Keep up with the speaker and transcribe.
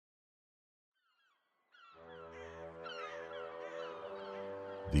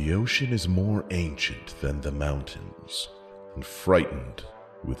The ocean is more ancient than the mountains, and frightened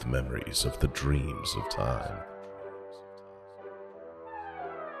with memories of the dreams of time.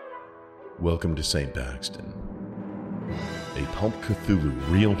 Welcome to St. Paxton, a Pulp Cthulhu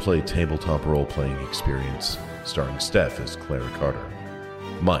real-play tabletop role-playing experience starring Steph as Clara Carter,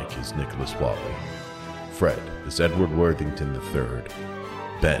 Mike as Nicholas Watley, Fred as Edward Worthington III,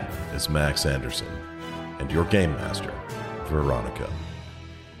 Ben as Max Anderson, and your game master, Veronica.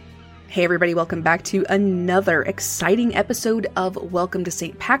 Hey everybody, welcome back to another exciting episode of Welcome to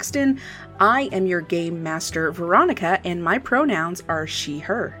St. Paxton. I am your game master, Veronica, and my pronouns are she,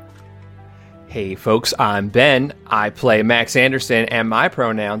 her. Hey folks, I'm Ben. I play Max Anderson, and my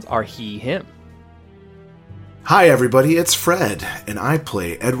pronouns are he, him. Hi everybody, it's Fred, and I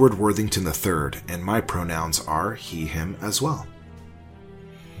play Edward Worthington III, and my pronouns are he, him as well.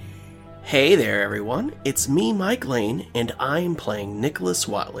 Hey there everyone, it's me, Mike Lane, and I'm playing Nicholas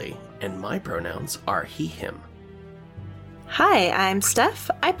Watley, and my pronouns are he, him. Hi, I'm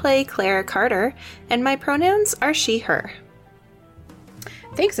Steph. I play Clara Carter, and my pronouns are she, her.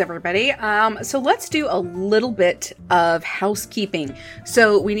 Thanks, everybody. So let's do a little bit of housekeeping.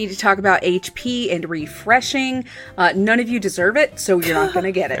 So we need to talk about HP and refreshing. None of you deserve it, so you're not going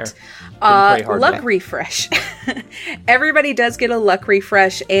to get it. Luck refresh. Everybody does get a luck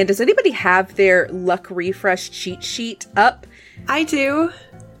refresh. And does anybody have their luck refresh cheat sheet up? I do.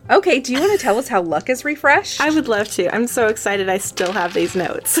 Okay, do you want to tell us how luck is refreshed? I would love to. I'm so excited I still have these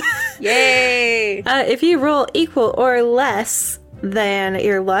notes. Yay! If you roll equal or less than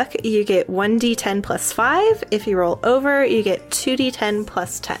your luck, you get 1d10 plus 5. If you roll over, you get 2d10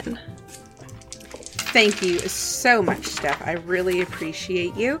 plus 10. Thank you so much, Steph. I really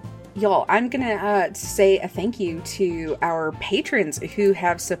appreciate you. Y'all, I'm going to say a thank you to our patrons who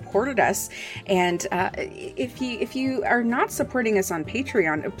have supported us. And if you are not supporting us on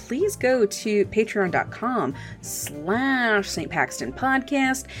Patreon, please go to patreon.com/St. Paxton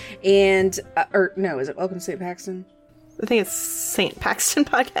Podcast. And, is it Welcome to St. Paxton? I think it's St. Paxton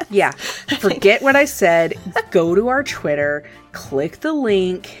Podcast. Yeah. Forget what I said. Go to our Twitter, click the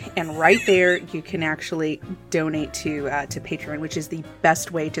link, and right there you can actually donate to Patreon, which is the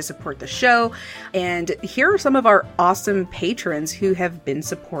best way to support the show. And here are some of our awesome patrons who have been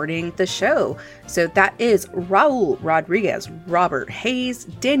supporting the show. So that is Raul Rodriguez, Robert Hayes,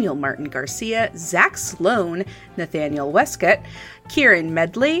 Daniel Martin Garcia, Zach Sloan, Nathaniel Westcott, Kieran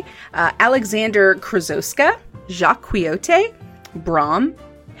Medley, Alexander Krzoska, Jacques Quiote, Brahm,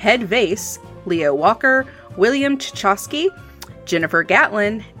 Head Vase, Leo Walker, William Chichosky, Jennifer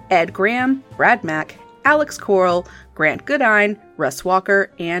Gatlin, Ed Graham, Brad Mack, Alex Coral, Grant Goodine, Russ Walker,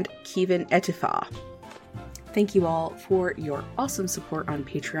 and Kevin Etifa. Thank you all for your awesome support on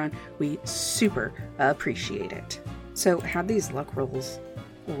Patreon. We super appreciate it. So how'd these luck rolls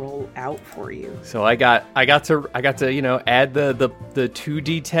roll out for you? So I got to add the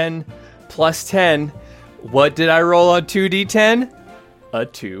 2d10 plus 10. What did I roll on 2d10? A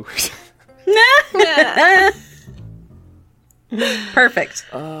 2. Perfect.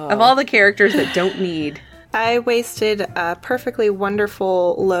 Of all the characters that don't need. I wasted a perfectly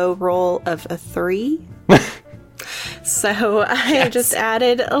wonderful low roll of a 3. So I just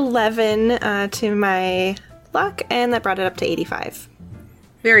added 11 to my luck, and that brought it up to 85.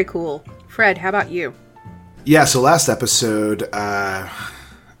 Very cool. Fred, how about you? Yeah, so last episode, I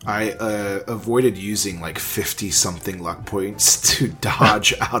avoided using like 50-something luck points to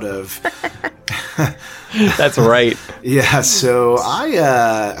dodge out of... That's right. Yeah, so I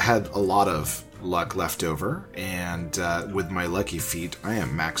had a lot of luck left over, and with my lucky feat, I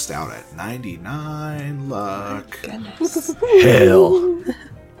am maxed out at 99 luck. Goodness. Hell.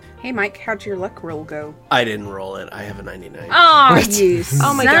 Hey, Mike, how'd your luck roll go? I didn't roll it. I have a 99. Oh, you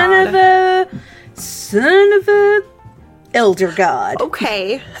son of a elder god.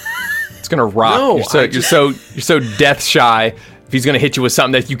 Okay. It's gonna rock. No, you're so death shy. If he's gonna hit you with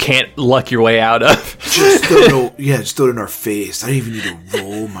something that you can't luck your way out of. Just throw it in our face. I don't even need to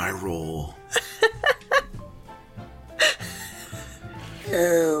roll my roll.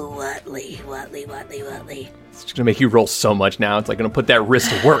 Oh, Watley. It's just gonna make you roll so much now. It's like gonna put that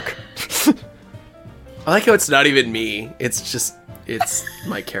wrist to work. I like how it's not even me. It's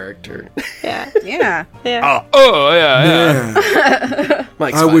my character. Yeah. Yeah. Yeah. Oh yeah.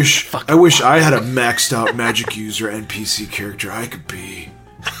 Mike's I fine. wish I had a maxed out magic user NPC character I could be.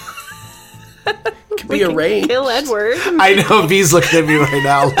 Could be arranged. Kill Edward. I know, V's looking at me right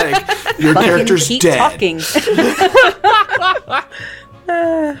now like, your character's keep dead. Talking.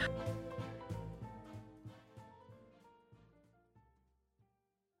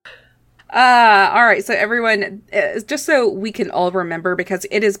 All right, so everyone, just so we can all remember, because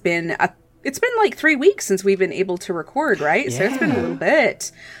it's been like 3 weeks since we've been able to record, right? So it's been a little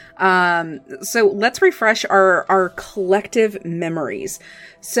bit. So let's refresh our collective memories.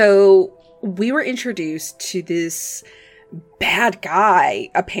 So we were introduced to this bad guy,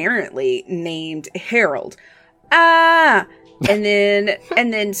 apparently named Harold. And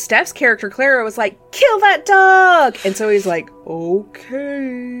then Steph's character Clara was like, "Kill that dog!" And so he's like,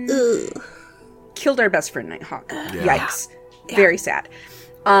 "Okay." Ugh. Killed our best friend Nighthawk. Yikes. Yeah. Very sad.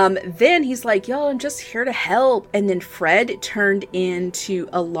 Then he's like, "Yo, I'm just here to help." And then Fred turned into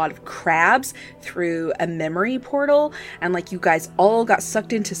a lot of crabs through a memory portal. And like you guys all got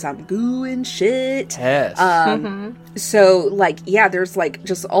sucked into some goo and shit. Yes. So like, yeah, there's like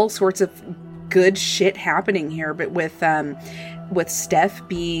just all sorts of good shit happening here, but with Steph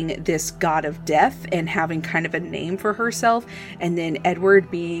being this god of death and having kind of a name for herself, and then Edward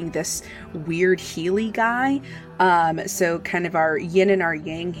being this weird Healy guy. So kind of our yin and our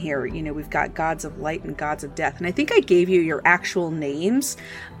yang here. You know, we've got gods of light and gods of death. And I think I gave you your actual names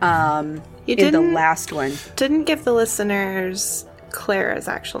in the last one. Didn't give the listeners Clara's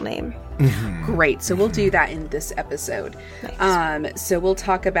actual name. Great. So we'll do that in this episode. Nice. So we'll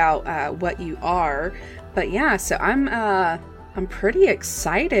talk about what you are. But yeah, so I'm pretty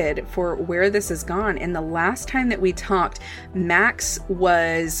excited for where this has gone. And the last time that we talked, Max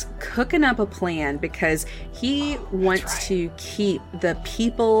was cooking up a plan because he wants to keep the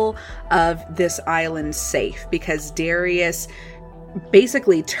people of this island safe, because Darius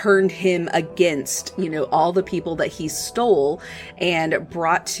basically turned him against, you know, all the people that he stole and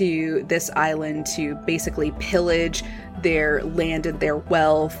brought to this island to basically pillage their land and their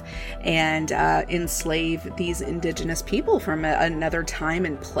wealth and enslave these indigenous people from another time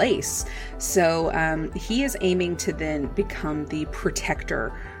and place. So he is aiming to then become the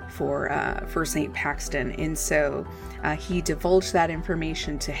protector for St. Paxton. And so he divulged that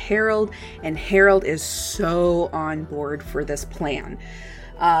information to Harold, and Harold is so on board for this plan.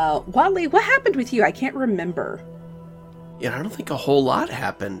 Wally, what happened with you? I can't remember. Yeah, I don't think a whole lot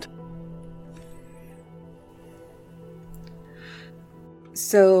happened.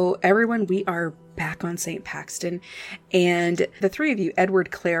 So everyone, we are back on St. Paxton, and the three of you,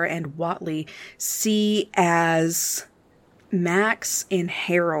 Edward, Clara, and Whatley, see as Max and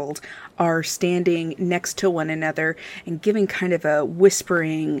Harold are standing next to one another and giving kind of a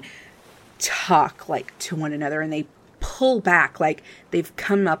whispering talk like to one another, and they pull back like they've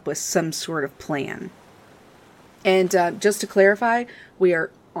come up with some sort of plan. And just to clarify, we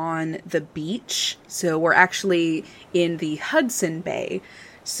are on the beach, so we're actually in the Hudson Bay,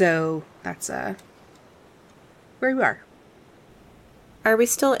 so that's where we are. Are we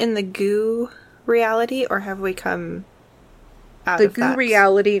still in the goo reality, or have we come out the of goo that?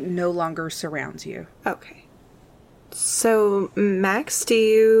 reality no longer surrounds you. Okay. So, Max, do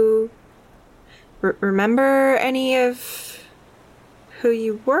you remember any of who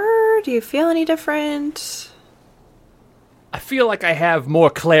you were? Do you feel any different? I feel like I have more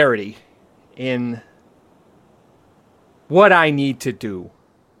clarity in what I need to do,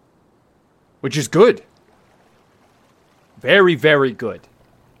 which is good. Very, very good.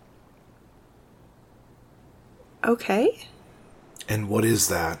 Okay. And what is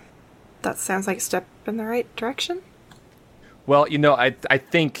that? That sounds like a step in the right direction. Well, you know, I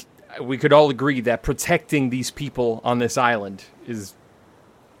think we could all agree that protecting these people on this island is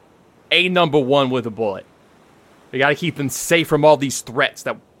number one with a bullet. We gotta keep them safe from all these threats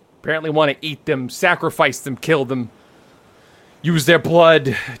that apparently want to eat them, sacrifice them, kill them, use their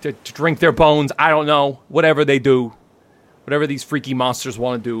blood to drink their bones. I don't know. Whatever they do, whatever these freaky monsters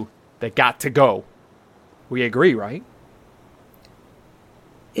want to do, they got to go. We agree, right?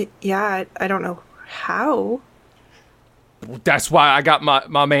 Yeah, I don't know how. That's why I got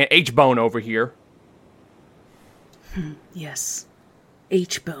my man H-Bone over here. Yes.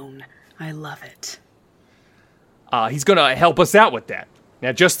 H-Bone. I love it. He's gonna help us out with that.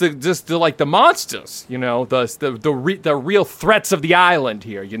 Now, just the like the monsters, you know, the real threats of the island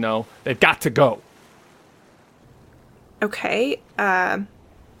here, you know, they've got to go. Okay,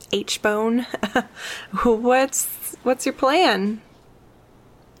 H-Bone, what's your plan?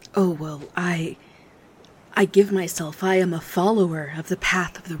 Oh, well, I give myself, I am a follower of the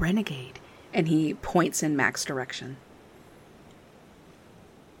path of the renegade. And he points in Max's direction.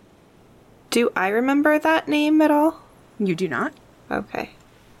 Do I remember that name at all? You do not? Okay.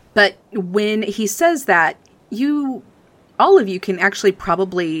 But when he says that, all of you can actually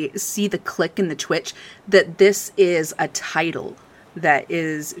probably see the click in the twitch that this is a title that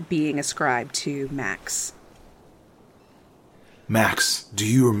is being ascribed to Max. Max, do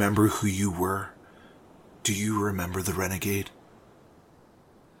you remember who you were? Do you remember the renegade?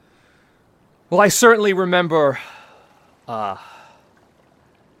 Well, I certainly remember, dear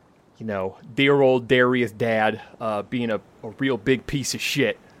old Darius' dad being a real big piece of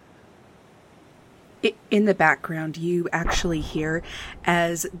shit. In the background, you actually hear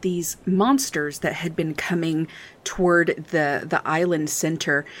as these monsters that had been coming toward the island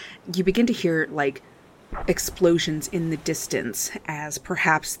center, you begin to hear, like, explosions in the distance as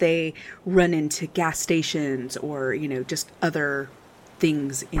perhaps they run into gas stations or, just other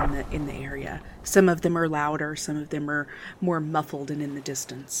things in the area. Some of them are louder, some of them are more muffled and in the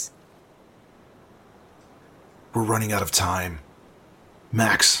distance. We're running out of time.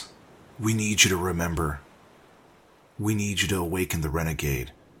 Max, we need you to remember. We need you to awaken the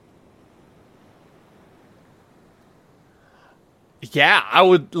renegade. Yeah, I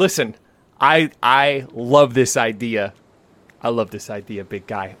would listen. I love this idea. I love this idea, big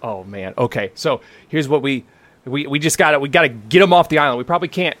guy. Oh man. Okay, so here's what we just gotta get them off the island. We probably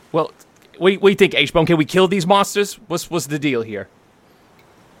can't. Well, what do you think, H-Bone? Can we kill these monsters? What's the deal here?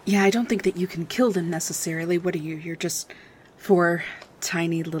 Yeah, I don't think that you can kill them necessarily. What are you? You're just 4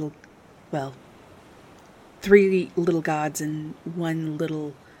 tiny little, 3 little gods and 1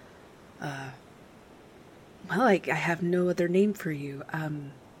 little, I have no other name for you.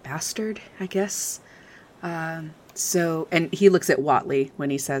 Bastard, I guess. And he looks at Watley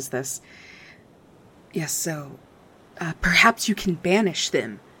when he says this. Yes, so perhaps you can banish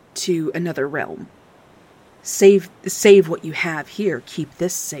them to another realm. Save what you have here, keep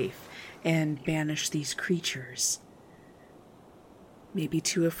this safe, and banish these creatures. Maybe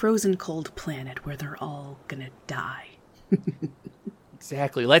to a frozen cold planet where they're all gonna die.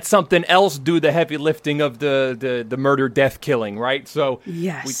 Exactly. Let something else do the heavy lifting of the murder, death, killing, right? So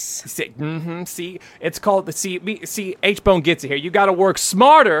yes. See, it's called see H-Bone gets it here. You got to work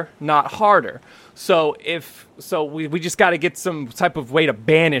smarter, not harder. So we just got to get some type of way to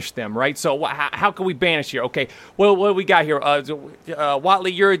banish them, right? So how can we banish here? Okay. Well, what do we got here?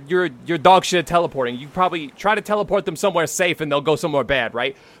 Watley, you're dog shit at teleporting. You probably try to teleport them somewhere safe, and they'll go somewhere bad,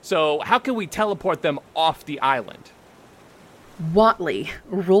 right? So how can we teleport them off the island? Watley,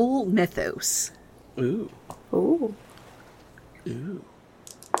 roll Mythos. Ooh.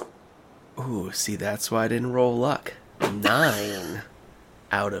 See, that's why I didn't roll luck. 9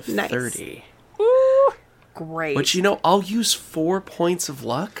 out of 30. Woo! Great. But I'll use 4 points of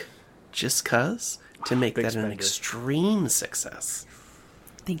luck just 'cause to make that an extreme success.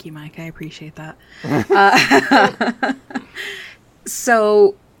 Thank you, Mike. I appreciate that.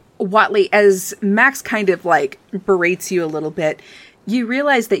 So, Watley, as Max kind of berates you a little bit, you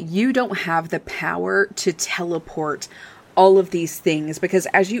realize that you don't have the power to teleport all of these things, because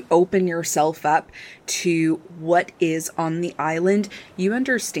as you open yourself up to what is on the island, you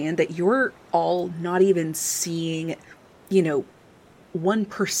understand that you're all not even seeing,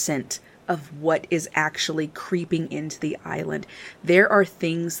 1% of what is actually creeping into the island. There are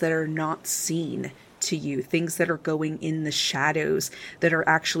things that are not seen to you, things that are going in the shadows, that are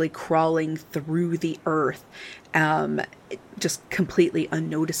actually crawling through the earth, just completely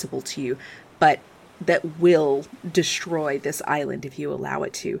unnoticeable to you, but that will destroy this island if you allow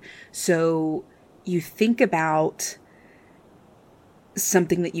it to. So you think about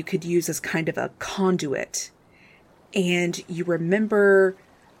something that you could use as kind of a conduit, and you remember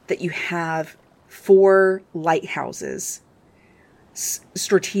that you have 4 lighthouses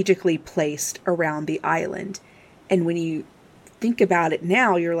strategically placed around the island. And when you think about it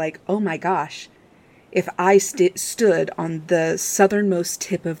now, you're like, oh my gosh, if I stood on the southernmost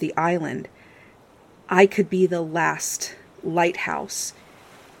tip of the island, I could be the last lighthouse,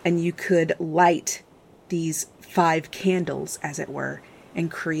 and you could light these 5 candles, as it were, and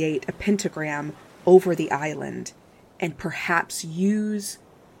create a pentagram over the island, and perhaps use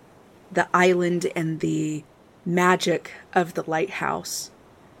the island and the magic of the lighthouse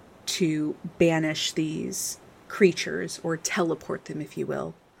to banish these creatures, or teleport them, if you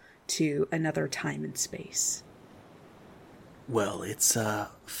will, to another time and space. Well, it's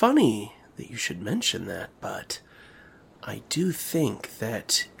funny that you should mention that, but I do think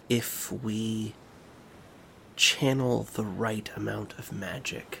that if we channel the right amount of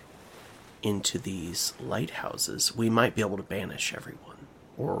magic into these lighthouses, we might be able to banish everyone,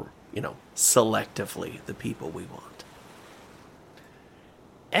 or selectively the people we want.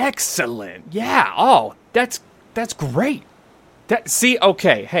 Excellent. Yeah. Oh, that's great.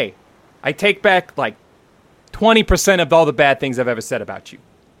 Okay. Hey, I take back 20% of all the bad things I've ever said about you.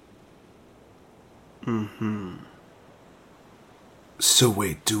 So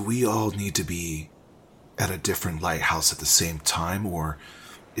wait, do we all need to be at a different lighthouse at the same time, or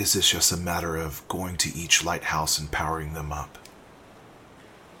is this just a matter of going to each lighthouse and powering them up?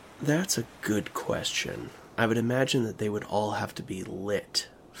 That's a good question. I would imagine that they would all have to be lit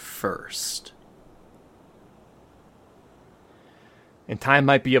first. And time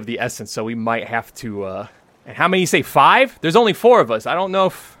might be of the essence, so we might have to, And how many you say, 5? There's only 4 of us. I don't know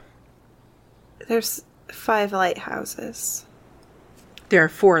if... There's 5 lighthouses. There are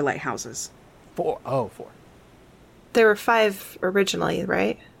 4 lighthouses. 4. Oh, 4. There were 5 originally,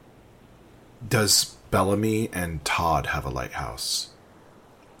 right? Does Bellamy and Todd have a lighthouse?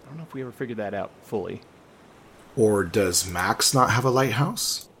 I don't know if we ever figured that out fully. Or does Max not have a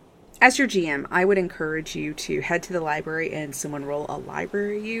lighthouse? As your GM, I would encourage you to head to the library and someone roll a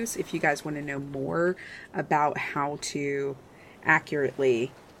library use if you guys want to know more about how to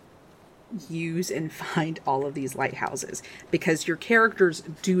accurately use and find all of these lighthouses, because your characters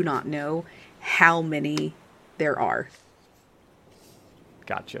do not know how many there are.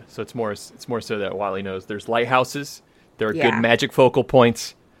 Gotcha. So it's more so that Wally knows there's lighthouses. There are Yeah. good magic focal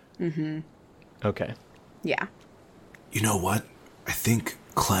points. Mm-hmm. Okay. Yeah. You know what? I think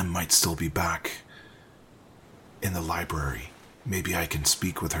Clem might still be back in the library. Maybe I can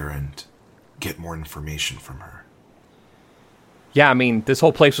speak with her and get more information from her. Yeah, I mean, this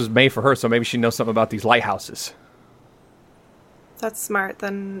whole place was made for her, so maybe she knows something about these lighthouses. That's smart.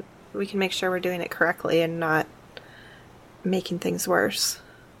 Then we can make sure we're doing it correctly and not making things worse.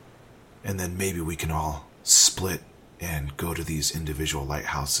 And then maybe we can all split and go to these individual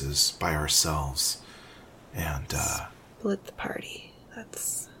lighthouses by ourselves. And, Split the party.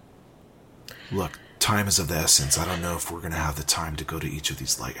 That's... look, time is of the essence. I don't know if we're going to have the time to go to each of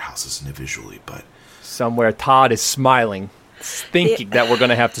these lighthouses individually, but... Somewhere Todd is smiling, thinking that we're going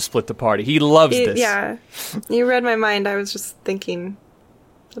to have to split the party. He loves this. Yeah. You read my mind. I was just thinking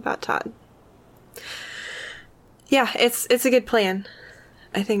about Todd. Yeah, it's a good plan.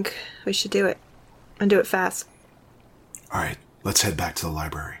 I think we should do it. And do it fast. All right, let's head back to the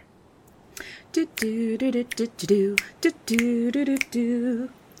library. Do, do, do, do, do, do, do, do, do, do, do.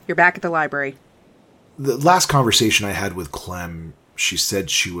 You're back at the library. The last conversation I had with Clem, she said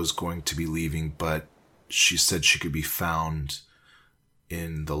she was going to be leaving, but she said she could be found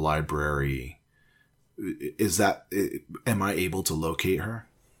in the library. Am I able to locate her?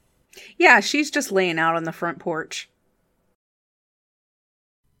 Yeah, she's just laying out on the front porch.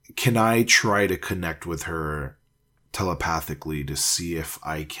 Can I try to connect with her telepathically to see if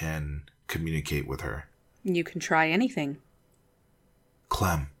I can communicate with her? You can try anything.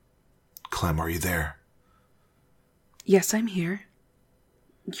 Clem, are you there? Yes, I'm here.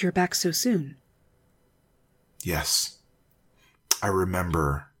 You're back so soon. Yes. I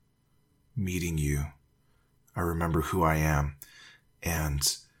remember meeting you. I remember who I am. And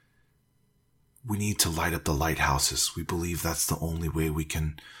we need to light up the lighthouses. We believe that's the only way we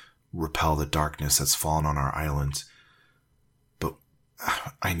can repel the darkness that's fallen on our island. But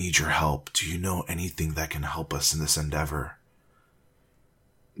I need your help. Do you know anything that can help us in this endeavor?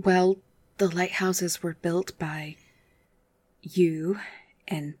 Well, the lighthouses were built by you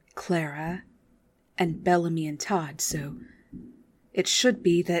and Clara and Bellamy and Todd, so it should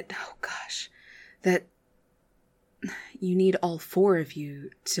be that, that you need all 4 of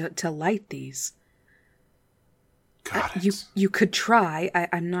you to light these. Got it. You could try.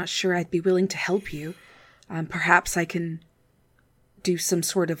 I'm not sure I'd be willing to help you. Perhaps I can do some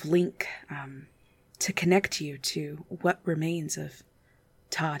sort of link to connect you to what remains of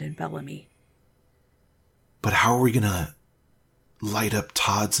Todd and Bellamy. But how are we going to light up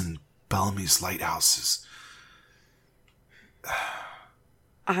Todd's and Bellamy's lighthouses?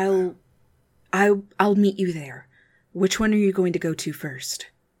 I'll meet you there. Which one are you going to go to first?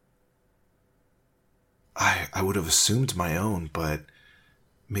 I would have assumed my own, but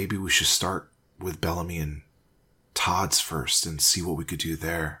maybe we should start with Bellamy and Todd's first and see what we could do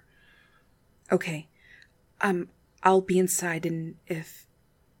there. Okay. I'll be inside, and if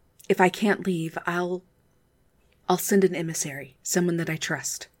I can't leave, I'll send an emissary, someone that I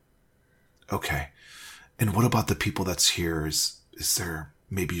trust. Okay. And what about the people that's here? Is there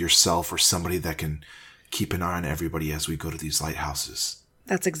maybe yourself or somebody that can keep an eye on everybody as we go to these lighthouses?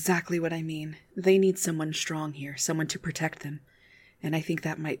 That's exactly what I mean. They need someone strong here, someone to protect them. And I think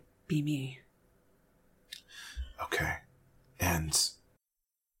that might be me. Okay. And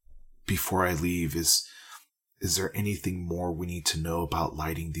before I leave, is there anything more we need to know about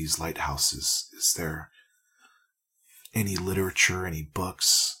lighting these lighthouses? Is there any literature, any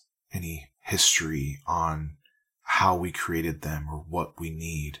books, any history on how we created them or what we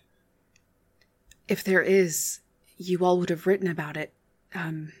need? If there is, you all would have written about it.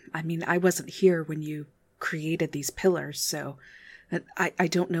 I wasn't here when you created these pillars, so I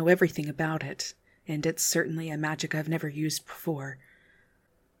don't know everything about it, and it's certainly a magic I've never used before.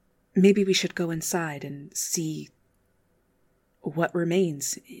 Maybe we should go inside and see what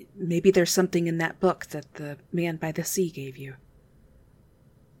remains. Maybe there's something in that book that the man by the sea gave you.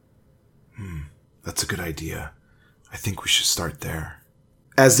 That's a good idea. I think we should start there.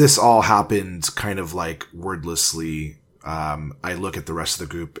 As this all happened kind of like wordlessly, I look at the rest of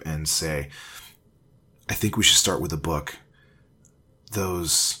the group and say, I think we should start with a book.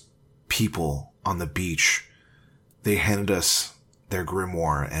 Those people on the beach, they handed us their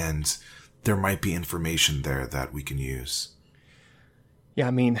grimoire, and there might be information there that we can use. Yeah,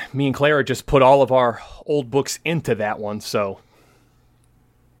 I mean, me and Clara just put all of our old books into that one, so...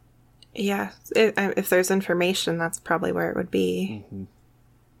 Yeah, if there's information, that's probably where it would be. Mm-hmm.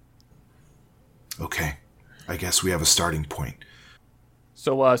 Okay, I guess we have a starting point.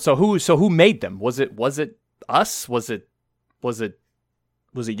 So who made them? Was it us? Was it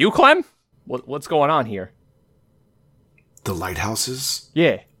you, Clem? What's going on here? The lighthouses?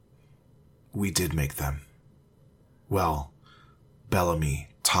 Yeah. We did make them. Well, Bellamy,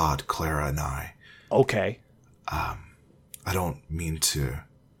 Todd, Clara, and I. Okay. I don't mean to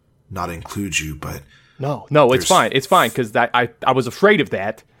not include you, but... No, it's fine. It's fine, because I was afraid of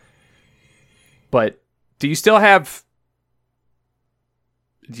that. But do you still have...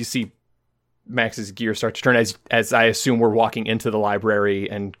 Do you see Max's gear start to turn as I assume we're walking into the library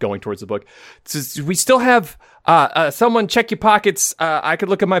and going towards the book? Do we still have... someone check your pockets. I could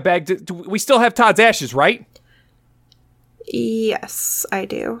look at my bag. Do we still have Todd's ashes, right? Yes, I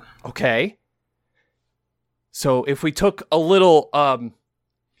do. Okay. So if we took a little...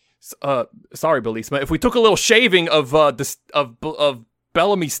 sorry, Belisma. If we took a little shaving of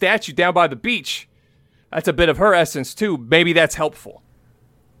Bellamy's statue down by the beach, that's a bit of her essence too. Maybe that's helpful.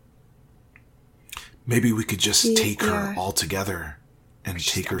 Maybe we could just take her all together and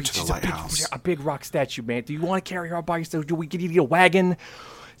take her to the lighthouse. A big rock statue, man. Do you want to carry her by yourself? Do we need a wagon?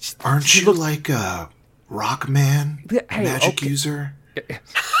 Aren't you like a rock man? Hey, magic user?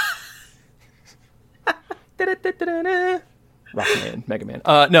 Rockman, Mega Man.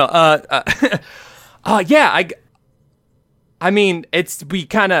 Yeah, I mean, we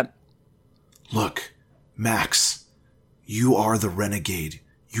kind of... Look, Max, you are the renegade.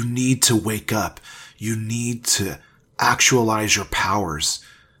 You need to wake up. You need to actualize your powers.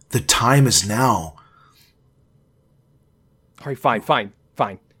 The time is now. All right, fine.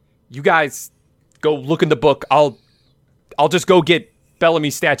 You guys go look in the book. I'll just go get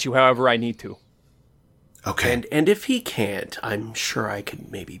Bellamy's statue however I need to. Okay. And if he can't, I'm sure I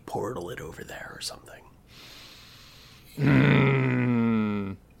could maybe portal it over there or something.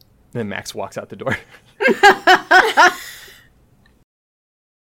 Then Max walks out the door.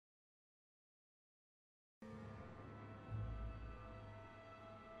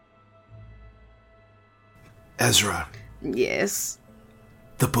 Ezra. Yes.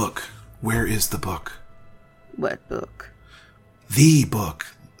 The book. Where is the book? What book? The book.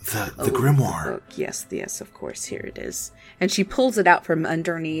 The grimoire. The book. Yes, of course. Here it is. And she pulls it out from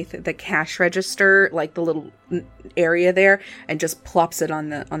underneath the cash register, like the little area there, and just plops it on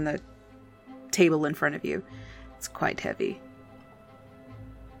the table in front of you. It's quite heavy.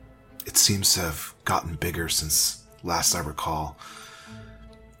 It seems to have gotten bigger since last I recall.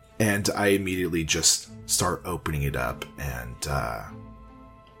 And I immediately just start opening it up and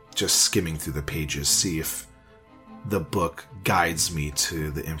just skimming through the pages, see if the book guides me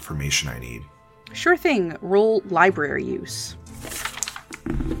to the information I need. Sure thing. Roll library use.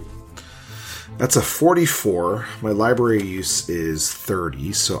 That's a 44. My library use is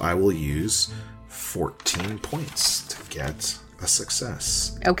 30, so I will use 14 points to get a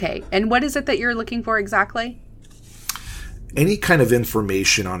success. Okay, and what is it that you're looking for exactly? Any kind of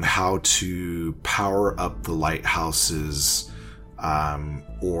information on how to power up the lighthouses,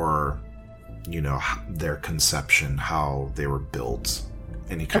 or, their conception, how they were built.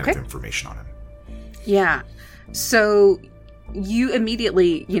 Any kind of information on it. Yeah. So you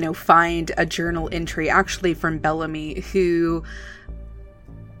immediately, find a journal entry actually from Bellamy, who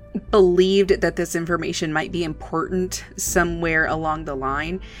believed that this information might be important somewhere along the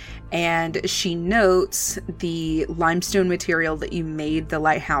line. And she notes the limestone material that you made the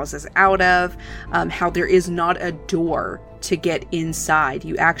lighthouses out of, how there is not a door to get inside.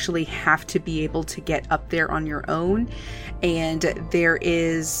 You actually have to be able to get up there on your own. And there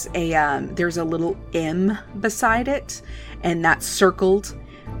is there's a little M beside it, and that's circled.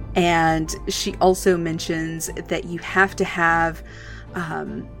 And she also mentions that you have to have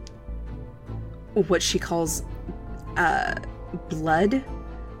what she calls blood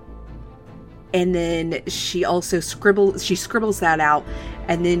And then she also scribbles that out,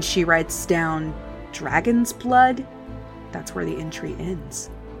 and then she writes down dragon's blood. That's where the entry ends.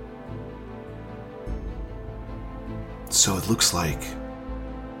 So it looks like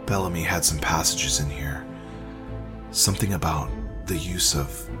Bellamy had some passages in here. Something about the use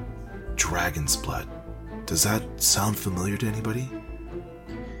of dragon's blood. Does that sound familiar to anybody?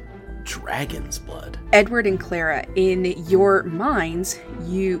 Dragon's blood. Edward and Clara, in your minds,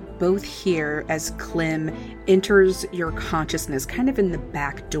 you both hear as Clem enters your consciousness, kind of in the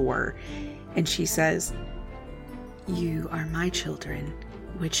back door. And she says, "You are my children,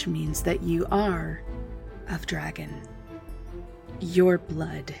 which means that you are of dragon. Your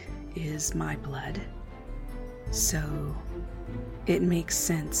blood is my blood. So it makes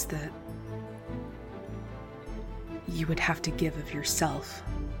sense that you would have to give of yourself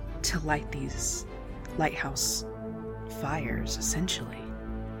to light these lighthouse fires, essentially.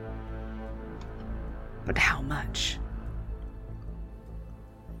 But how much?"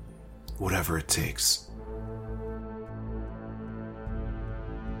 Whatever it takes.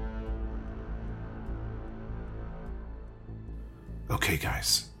 Okay,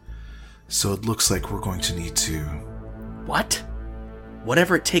 guys. So it looks like we're going to need to... What?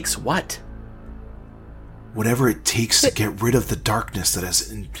 Whatever it takes what? Whatever it takes to get rid of the darkness that has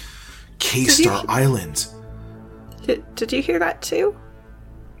encased our island. Did you hear that too?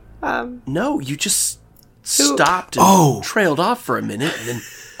 No, you just stopped and trailed off for a minute and then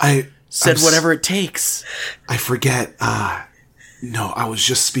said whatever it takes. I forget. No, I was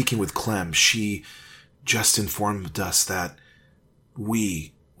just speaking with Clem. She just informed us that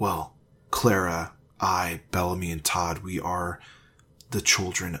Clara, I, Bellamy, and Todd, we are the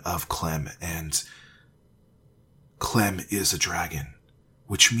children of Clem, and Clem is a dragon,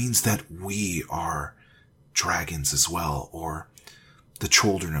 which means that we are dragons as well, or the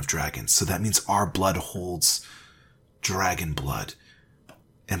children of dragons. So that means our blood holds dragon blood,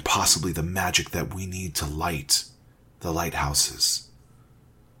 and possibly the magic that we need to light the lighthouses.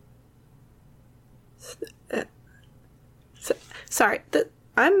 Sorry,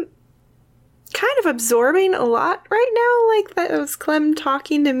 I'm kind of absorbing a lot right now. Like, that was Clem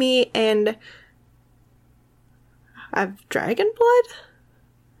talking to me, and I've dragon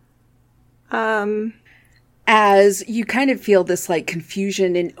blood? As you kind of feel this, like,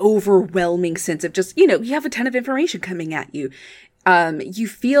 confusion and overwhelming sense of just, you have a ton of information coming at you. You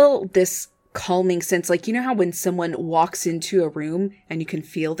feel this calming sense, like, you know how when someone walks into a room and you can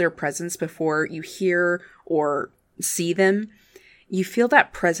feel their presence before you hear or see them? You feel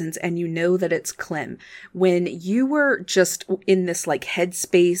that presence and you know that it's Clem. When you were just in this, like,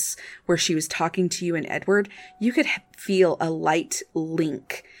 headspace where she was talking to you and Edward, you could feel a light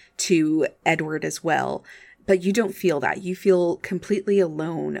link to Edward as well. But you don't feel that. You feel completely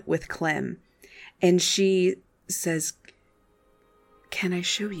alone with Clem. And she says, "Can I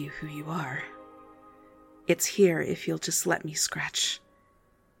show you who you are? It's here if you'll just let me scratch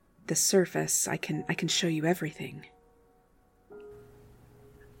the surface. I can show you everything."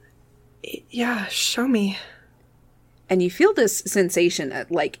 Yeah, show me. And you feel this sensation,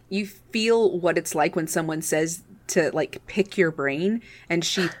 like, you feel what it's like when someone says to, like, pick your brain, and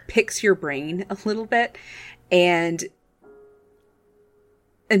she picks your brain a little bit, and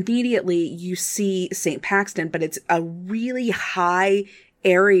immediately you see St. Paxton, but it's a really high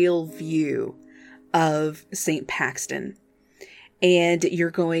aerial view of St. Paxton. And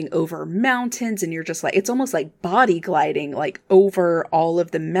you're going over mountains, and you're just like, it's almost like body gliding, like, over all of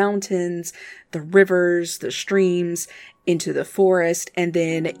the mountains, the rivers, the streams, into the forest. And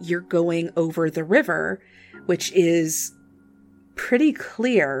then you're going over the river, which is pretty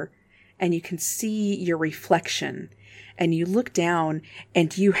clear, and you can see your reflection. And you look down,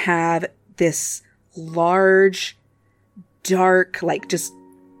 and you have this large, dark, like, just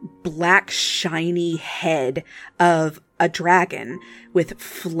black, shiny head of a dragon with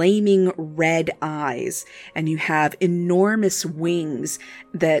flaming red eyes, and you have enormous wings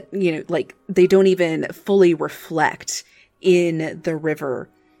that, like, they don't even fully reflect in the river.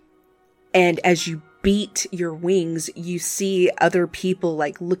 And as you beat your wings, you see other people,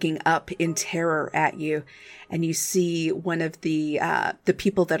 like, looking up in terror at you, and you see one of the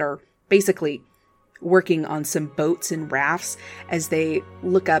people that are basically working on some boats and rafts as they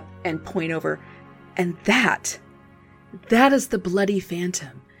look up and point over, and that is the Bloody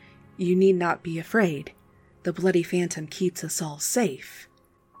Phantom. You need not be afraid. The Bloody Phantom keeps us all safe.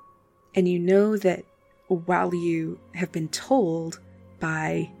 And you know that while you have been told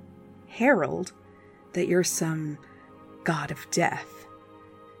by Harold that you're some god of death,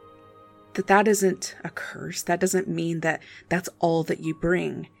 that isn't a curse. That doesn't mean that that's all that you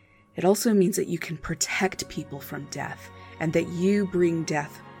bring. It also means that you can protect people from death, and that you bring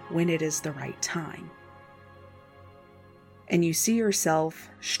death when it is the right time. And you see yourself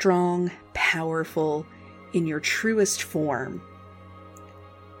strong, powerful, in your truest form,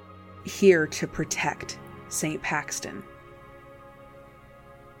 here to protect St. Paxton.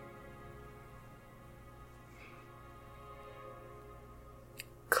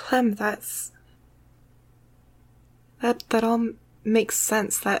 Clem, that all makes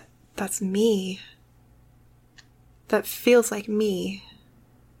sense. That's me. That feels like me.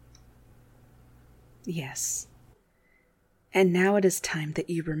 Yes. And now it is time that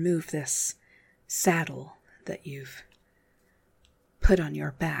you remove this saddle that you've put on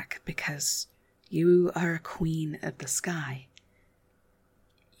your back, because you are a queen of the sky.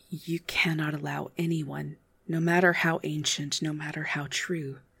 You cannot allow anyone, no matter how ancient, no matter how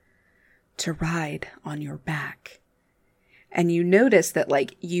true, to ride on your back. And you notice that,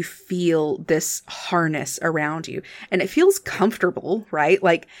 like, you feel this harness around you, and it feels comfortable, right?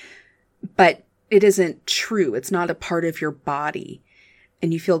 Like, but it isn't true. It's not a part of your body.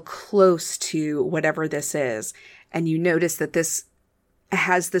 And you feel close to whatever this is. And you notice that this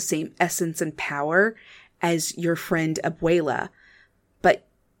has the same essence and power as your friend Abuela. But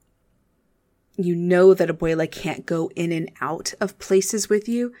you know that Abuela can't go in and out of places with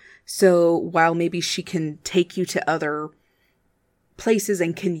you. So while maybe she can take you to other places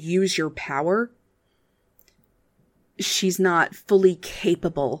and can use your power, she's not fully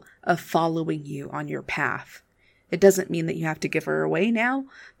capable of following you on your path. It doesn't mean that you have to give her away now,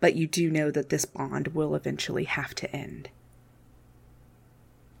 but you do know that this bond will eventually have to end.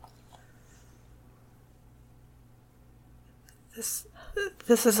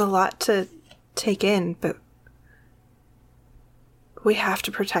 This is a lot to take in, but we have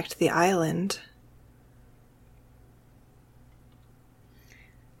to protect the island.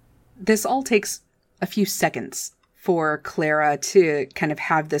 This all takes a few seconds for Clara to kind of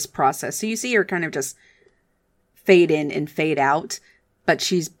have this process. So you see her kind of just fade in and fade out, but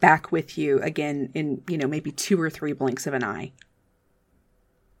she's back with you again in, maybe 2 or 3 blinks of an eye.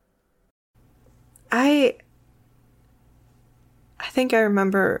 I think I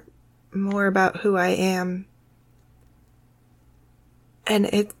remember more about who I am.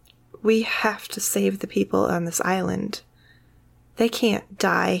 And we have to save the people on this island. They can't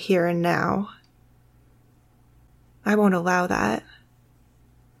die here and now. I won't allow that.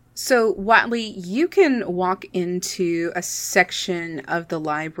 So, Watley, you can walk into a section of the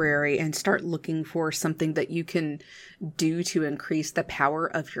library and start looking for something that you can do to increase the power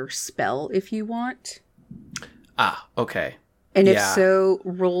of your spell if you want. Ah, okay. And if so,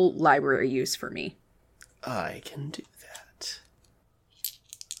 roll library use for me. I can do that.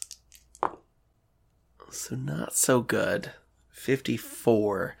 So not so good.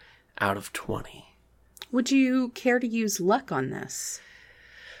 54 out of 20. Would you care to use luck on this?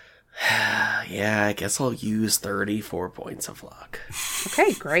 Yeah, I guess I'll use 34 points of luck.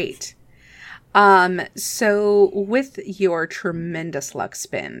 Okay, great. So with your tremendous luck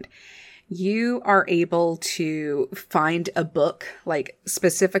spend, you are able to find a book, like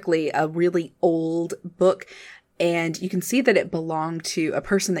specifically a really old book, and you can see that it belonged to a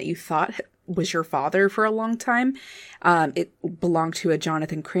person that you thought was your father for a long time. It belonged to a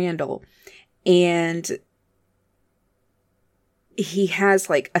Jonathan Crandall, and he has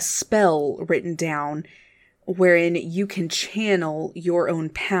like a spell written down wherein you can channel your own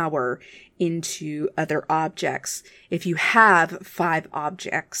power into other objects. If you have 5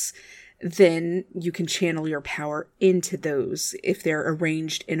 objects, then you can channel your power into those if they're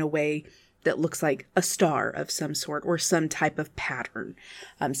arranged in a way that looks like a star of some sort or some type of pattern.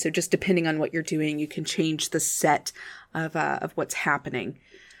 So just depending on what you're doing, you can change the set of what's happening.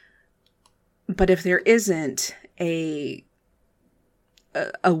 But if there isn't a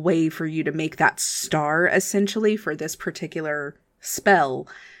way for you to make that star, essentially, for this particular spell,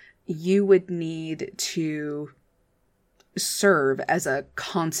 you would need to serve as a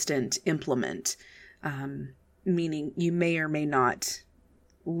constant implement, meaning you may or may not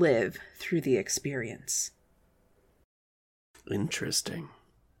live through the experience. Interesting.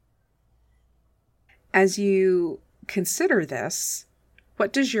 As you consider this,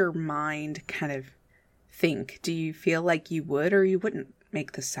 what does your mind kind of think? Do you feel like you would or you wouldn't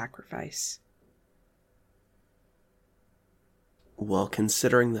make the sacrifice? Well,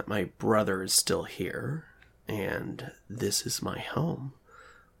 considering that my brother is still here, and this is my home,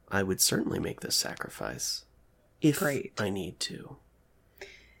 I would certainly make this sacrifice. If Great. I need to.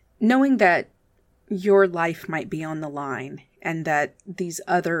 Knowing that your life might be on the line and that these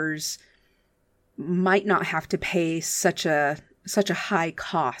others might not have to pay such a such a high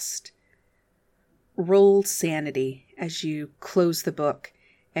cost. Roll sanity as you close the book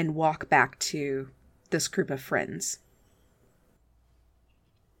and walk back to this group of friends.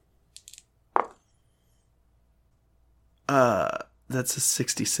 That's a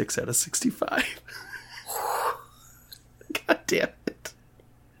 66 out of 65. God damn it.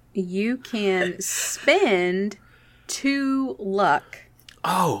 You can spend 2 luck.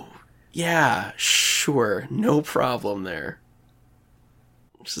 Oh, yeah, sure. No problem there.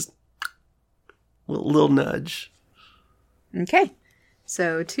 Just a little nudge. Okay.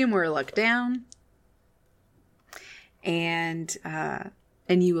 So 2 more luck down. And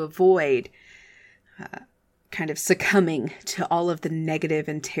you avoid kind of succumbing to all of the negative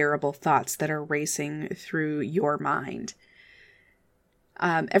and terrible thoughts that are racing through your mind.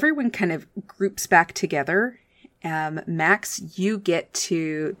 Everyone kind of groups back together. Max, you get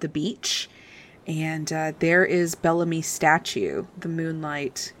to the beach, and there is Bellamy's statue, the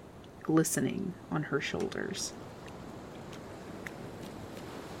moonlight glistening on her shoulders.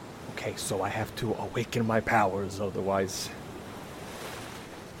 Okay, so I have to awaken my powers, otherwise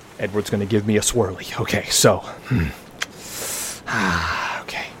Edward's going to give me a swirly. Okay, so...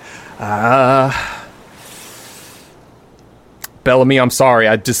 okay. Bellamy, I'm sorry.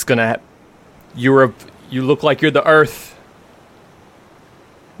 I'm just going to... You look like you're the Earth.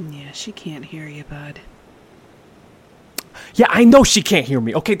 Yeah, she can't hear you, bud. Yeah, I know she can't hear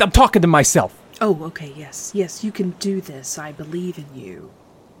me. Okay, I'm talking to myself. Oh, okay, yes. Yes, you can do this. I believe in you.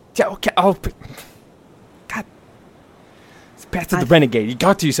 Yeah, okay. Oh, God. It's Path to the Renegade. You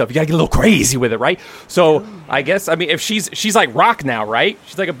got to yourself. You got to get a little crazy with it, right? So, I guess, I mean, if she's like rock now, right?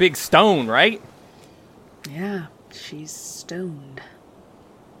 She's like a big stone, right? Yeah, she's stoned.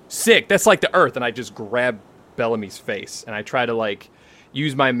 Sick. That's like the Earth. And I just grab Bellamy's face. And I try to, like,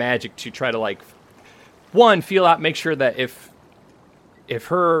 use my magic to try to, like, one, feel out, make sure that if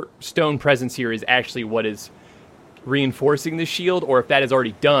her stone presence here is actually what is reinforcing the shield, or if that is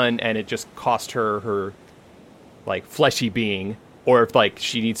already done and it just cost her like fleshy being, or if like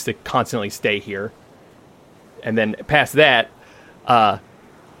she needs to constantly stay here. And then past that,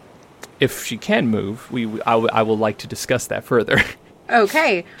 if she can move, I will like to discuss that further.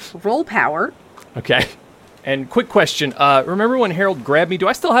 Okay, roll power. Okay. And quick question, remember when Harold grabbed me? Do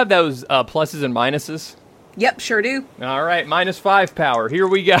I still have those pluses and minuses? Yep, sure do. All right, -5 power. Here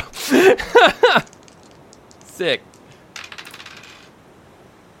we go. Sick.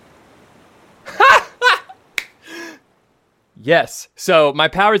 Yes. So my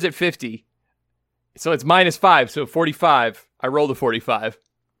power's at 50. So it's -5, so 45. I rolled a 45.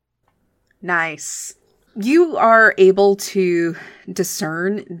 Nice. You are able to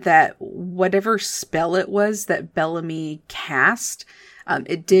discern that whatever spell it was that Bellamy cast,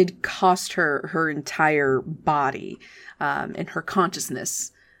 it did cost her entire body and her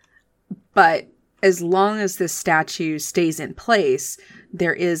consciousness. But as long as this statue stays in place,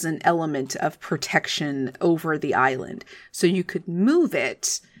 there is an element of protection over the island. So you could move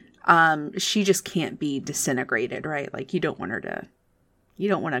it. She just can't be disintegrated, right? Like you don't want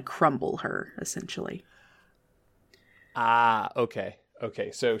to crumble her, essentially. Ah, okay.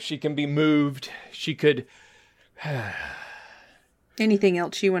 Okay, so she can be moved. She could... Anything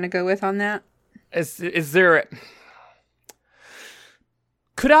else you want to go with on that? Is there...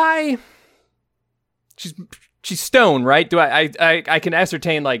 Could I... She's stone, right? Do I can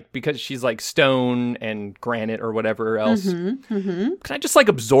ascertain, like, because she's like stone and granite or whatever else. Can I just like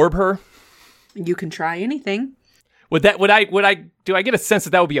absorb her? You can try anything. Do I get a sense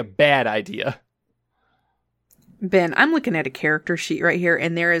that would be a bad idea? Ben, I'm looking at a character sheet right here,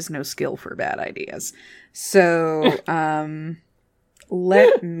 and there is no skill for bad ideas. So,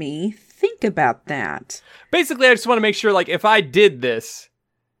 let me think about that. Basically, I just want to make sure, like, if I did this,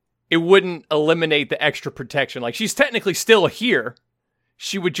 it wouldn't eliminate the extra protection. Like, she's technically still here.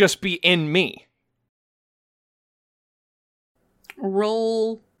 She would just be in me.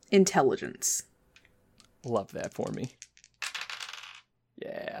 Roll intelligence. Love that for me.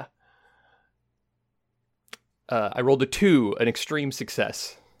 Yeah. I rolled a 2, an extreme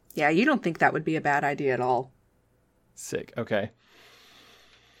success. Yeah, you don't think that would be a bad idea at all. Sick. Okay.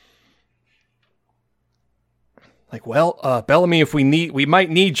 Like, well, Bellamy, if we might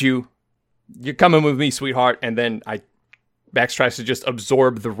need you. You're coming with me, sweetheart. And then Max tries to just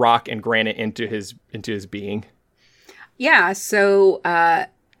absorb the rock and granite into his being. Yeah. So,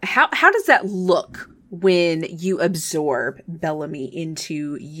 how does that look when you absorb Bellamy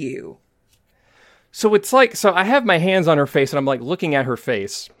into you? So it's like, so I have my hands on her face and I'm like looking at her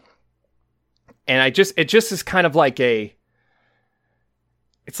face. And it just is kind of like it's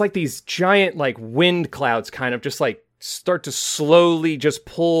like these giant like wind clouds kind of just like start to slowly just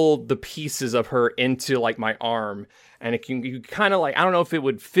pull the pieces of her into like my arm, and you kind of like, I don't know if it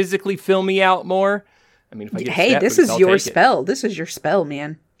would physically fill me out more. I mean, if I get hey, this is your spell. This is your spell,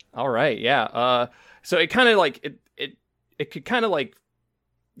 man. All right, yeah. So it kind of like it could kind of like,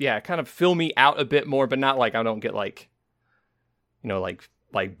 yeah, kind of fill me out a bit more, but not like I don't get like, you know,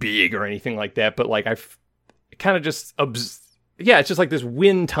 like big or anything like that. But like kind of just yeah, it's just like this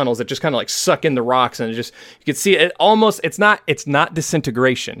wind tunnels that just kind of like suck in the rocks, and it just, you can see it almost, it's not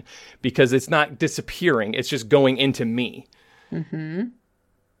disintegration because it's not disappearing. It's just going into me. Mm-hmm.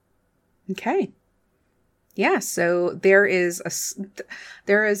 Okay. Yeah. So there is a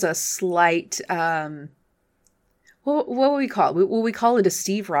slight, what will we call it? Will we call it a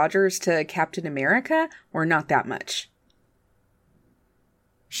Steve Rogers to Captain America, or not that much?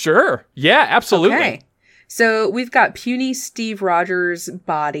 Sure. Yeah, absolutely. Okay. So we've got puny Steve Rogers'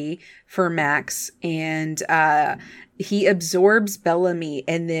 body for Max, and he absorbs Bellamy,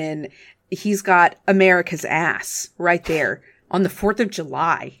 and then he's got America's ass right there on the 4th of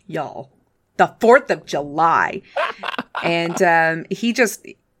July, y'all. The 4th of July. And he just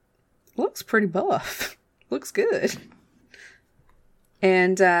looks pretty buff. Looks good.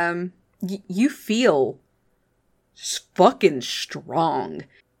 And you feel fucking strong.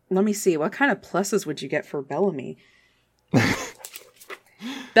 Let me see. What kind of pluses would you get for Bellamy?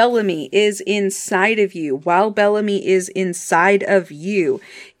 Bellamy is inside of you. While Bellamy is inside of you,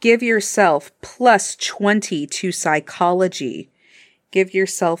 give yourself plus 20 to psychology. Give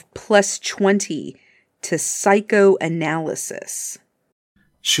yourself plus 20 to psychoanalysis.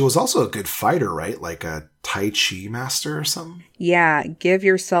 She was also a good fighter, right? Like a Tai Chi master or something? Yeah, give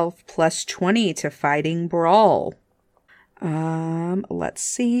yourself plus 20 to fighting brawl. Let's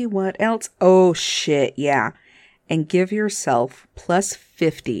see what else. Oh shit, yeah. And give yourself plus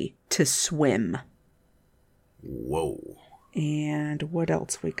 50 to swim. Whoa. And what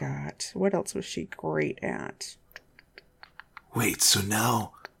else we got? What else was she great at? Wait, so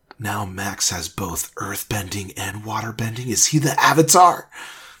now Max has both earthbending and waterbending? Is he the Avatar?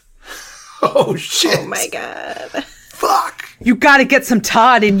 Oh shit. Oh my god. Fuck. You gotta get some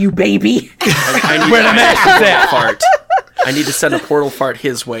Todd in you, baby. I need Where the Max is at. fart. I need to send a portal fart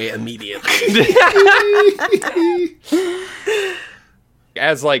his way immediately.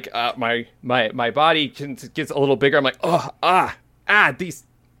 As like my body gets a little bigger, I'm like,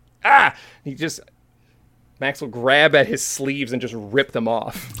 he just, Max will grab at his sleeves and just rip them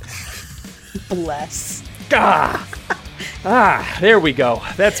off. Bless. There we go.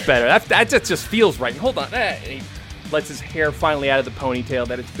 That's better. That just feels right. Hold on. And he lets his hair finally out of the ponytail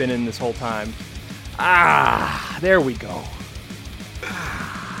that it's been in this whole time. There we go.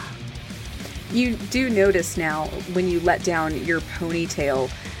 You do notice now when you let down your ponytail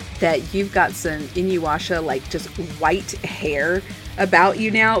that you've got some Inuyasha, like just white hair about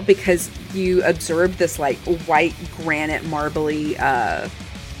you now, because you absorbed this like white granite marbly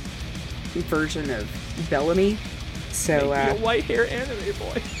version of Bellamy. So Make me a white hair anime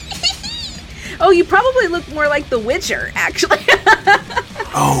boy. Oh, you probably look more like The Witcher, actually.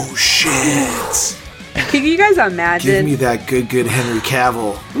 Oh shit. Can you guys imagine? Give me that good Henry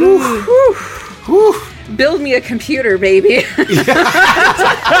Cavill. Build me a computer, baby.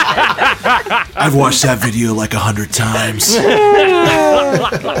 I've watched that video like 100 times.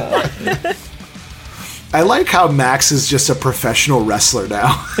 I like how Max is just a professional wrestler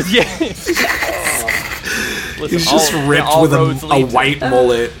now. Yeah. Listen, He's just ripped with a white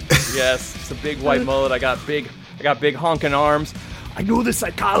mullet. Yes, it's a big white mullet. I got big honking arms. I know the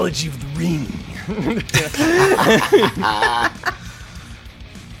psychology of the ring.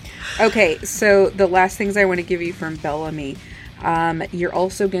 Okay, so the last things I want to give you from Bellamy, you're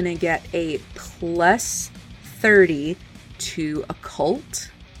also going to get a plus 30 to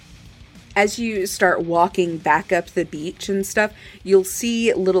occult. As you start walking back up the beach and stuff, you'll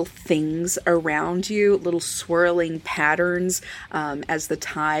see little things around you, little swirling patterns as the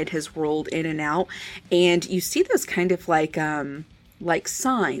tide has rolled in and out. And you see those kind of like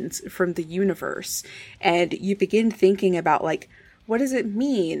signs from the universe. And you begin thinking about like, what does it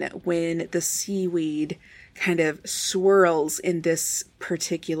mean when the seaweed kind of swirls in this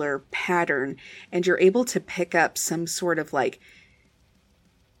particular pattern? And you're able to pick up some sort of like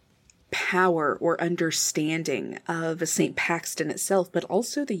power or understanding of St. Paxton itself, but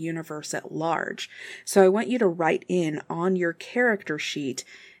also the universe at large. So I want you to write in on your character sheet,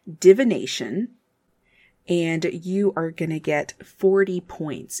 divination, and you are going to get 40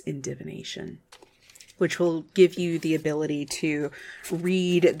 points in divination, which will give you the ability to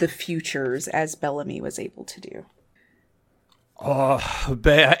read the futures as Bellamy was able to do. Oh,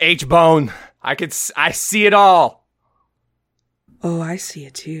 H-Bone. I see it all. Oh, I see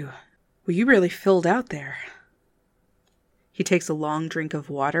it too. Well, you really filled out there. He takes a long drink of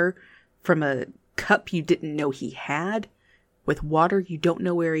water from a cup you didn't know he had, with water you don't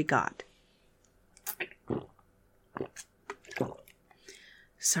know where he got.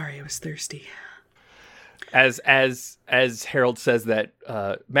 Sorry, I was thirsty. As Harold says that,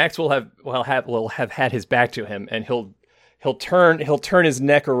 Max will have had his back to him, and he'll turn his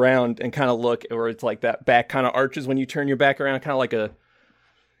neck around and kind of look, or it's like that back kind of arches when you turn your back around, kind of like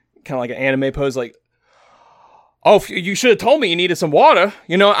an anime pose, like, oh, you should have told me you needed some water.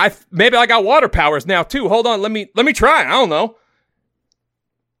 You know, maybe I got water powers now too. Hold on, let me try. I don't know.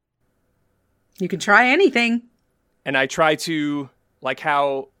 You can try anything. And I try to, like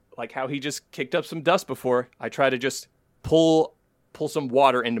how he just kicked up some dust before, I try to just pull some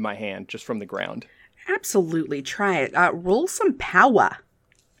water into my hand just from the ground. Absolutely, try it. Roll some power.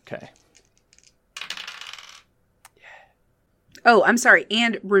 Okay. Oh, I'm sorry,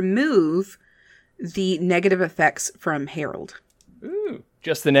 and remove the negative effects from Harold. Ooh,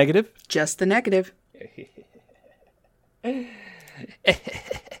 just the negative? Just the negative.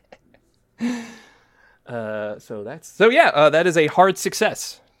 That is a hard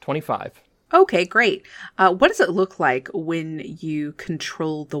success. 25. Okay, great. What does it look like when you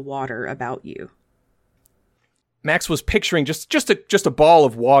control the water about you? Max was picturing just a ball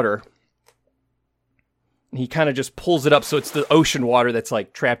of water. And he kind of just pulls it up, so it's the ocean water that's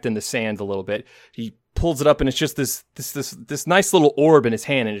like trapped in the sand a little bit. He pulls it up, and it's just this nice little orb in his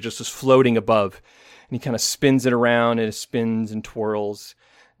hand, and it just is floating above. And he kind of spins it around, and it spins and twirls,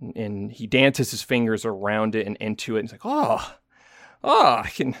 and he dances his fingers around it and into it. And he's like, I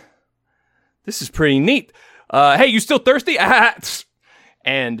can. This is pretty neat. Hey, you still thirsty?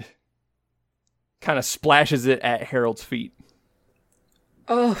 And kind of splashes it at Harold's feet.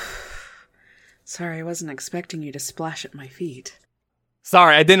 Oh, sorry, I wasn't expecting you to splash at my feet.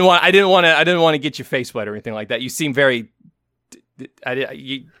 Sorry, I didn't want to get your face wet or anything like that. You seem very. I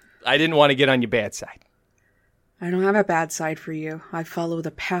didn't want to get on your bad side. I don't have a bad side for you. I follow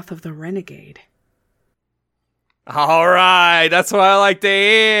the path of the renegade. All right, that's what I like to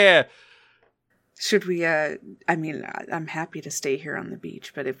hear. Should we, I'm happy to stay here on the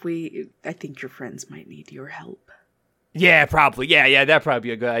beach, but I think your friends might need your help. Yeah, probably. Yeah, that'd probably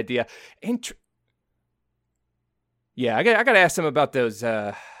be a good idea. Yeah, I got to ask them about those,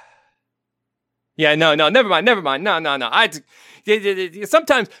 Yeah, no, never mind. No.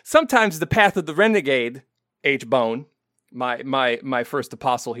 Sometimes the path of the renegade, H-Bone, my first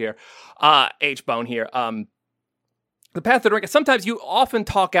apostle here, H-Bone here, the path of the renegade, sometimes you often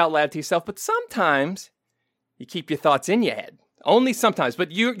talk out loud to yourself, but sometimes you keep your thoughts in your head. Only sometimes, but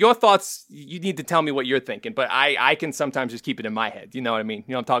your thoughts, you need to tell me what you're thinking, but I can sometimes just keep it in my head. You know what I mean?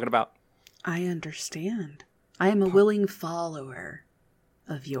 You know what I'm talking about? I understand. I am a willing follower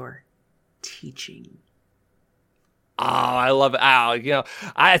of your teaching. Oh, I love it.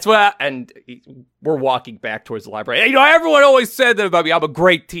 That's what. And we're walking back towards the library. You know, everyone always said that about me. I'm a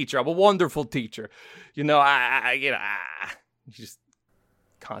great teacher. I'm a wonderful teacher. You know, just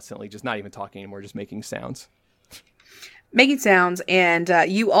constantly, just not even talking anymore, just making sounds. Making sounds, and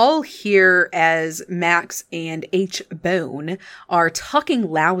you all hear as Max and H-Bone are talking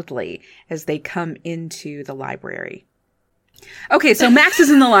loudly as they come into the library. Okay, so Max is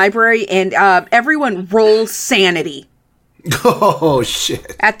in the library, and everyone roll sanity. Oh,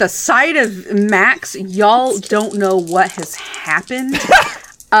 shit. At the sight of Max, y'all don't know what has happened.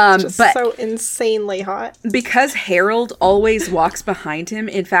 Just but so insanely hot. Because Harold always walks behind him.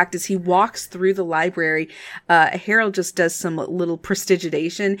 In fact, as he walks through the library, Harold just does some little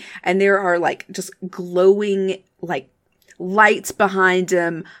prestidigitation, and there are like just glowing like lights behind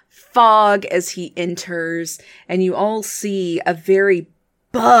him, fog as he enters, and you all see a very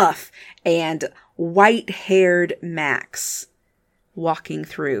buff and white-haired Max walking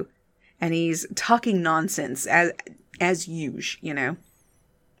through, and he's talking nonsense as usual, you know.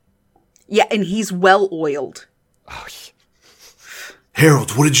 Yeah, and he's well-oiled. Oh, yeah.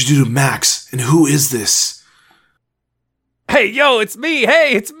 Harold, what did you do to Max? And who is this? Hey, yo, it's me.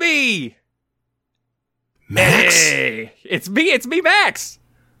 Hey, it's me. Max? Hey, it's me, Max.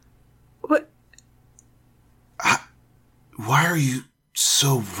 What? Why are you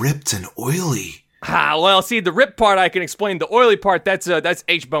so ripped and oily? Well, see, the rip part I can explain. The oily part, that's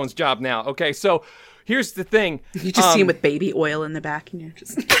H-Bone's job now. Okay, so here's the thing. You just see him with baby oil in the back, and you're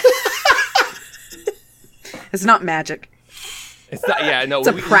just... It's not magic. It's not, yeah, no. It's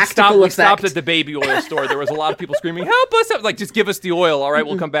a practical we effect. stopped at the baby oil store. There was a lot of people screaming, "Help us!" Like, just give us the oil. All right,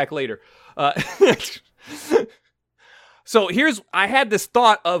 we'll come back later. So I had this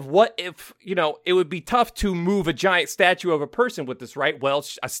thought of what if, it would be tough to move a giant statue of a person with this, right? Well,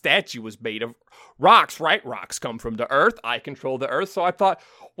 a statue was made of rocks, right? Rocks come from the earth. I control the earth. So I thought,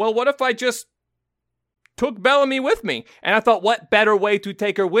 well, what if I just took Bellamy with me? And I thought, what better way to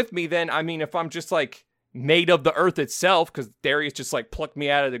take her with me than, if I'm just like made of the earth itself, because Darius just like plucked me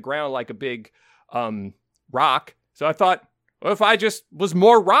out of the ground like a big rock. So I thought, what if I just was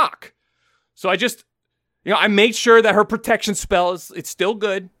more rock? So I just, I made sure that her protection spell is still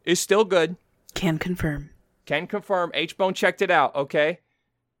good. Can confirm. H-Bone checked it out, okay?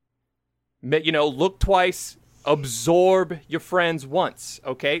 Look twice, absorb your friends once,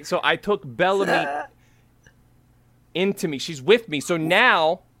 okay? So I took Bellamy into me. She's with me. So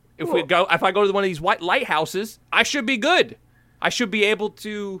now, if I go to one of these white lighthouses, I should be good. I should be able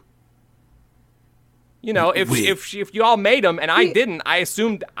to, if you all made them and I didn't, I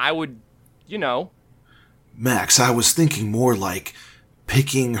assumed I would, Max, I was thinking more like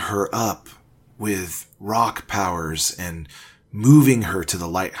picking her up with rock powers and moving her to the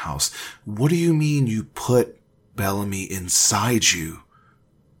lighthouse. What do you mean you put Bellamy inside you?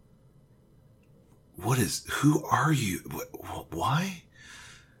 Who are you? Why?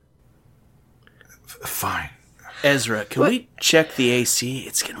 Fine. Ezra, can we check the AC?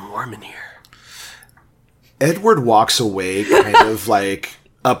 It's getting warm in here. Edward walks away kind of like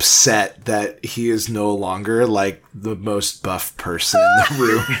upset that he is no longer like the most buff person in the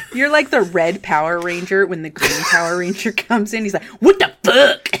room. You're like the red Power Ranger when the green Power Ranger comes in. He's like, what the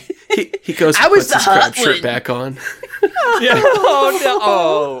fuck? He goes, I was puts his crab shirt back on. Yeah.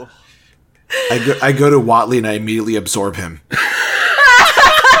 Oh, no. I go to Watley and I immediately absorb him.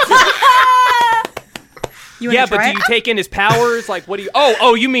 Yeah, but do you take in his powers? Like, what do you...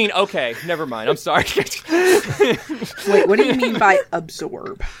 Oh, you mean... Okay, never mind. I'm sorry. Wait, what do you mean by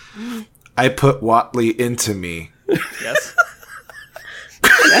absorb? I put Watley into me. Yes.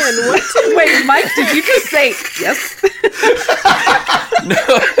 Wait, Mike, did you just say yes? No.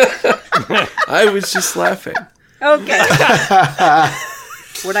 I was just laughing. Okay.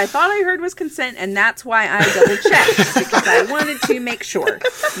 What I thought I heard was consent, and that's why I double-checked, because I wanted to make sure,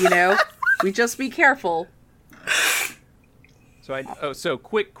 We just be careful. So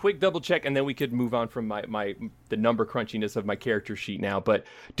quick double check, and then we could move on from the number crunchiness of my character sheet now. But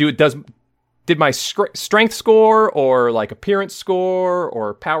did my strength score or like appearance score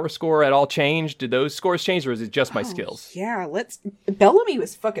or power score at all change? Did those scores change, or is it just my skills? Yeah, Bellamy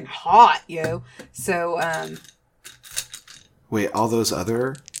was fucking hot, yo. So Wait, all those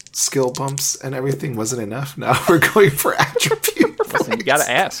other skill bumps and everything wasn't enough? Now we're going for attribute. Listen, you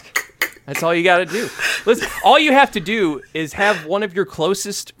gotta ask. That's all you got to do. Listen, all you have to do is have one of your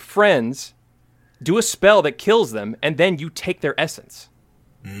closest friends do a spell that kills them, and then you take their essence.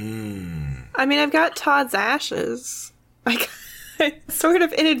 I've got Todd's ashes. I sort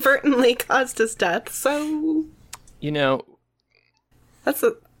of inadvertently caused his death, so... It's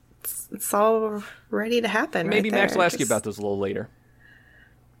all ready to happen. Maybe right Max there. will ask you about those a little later.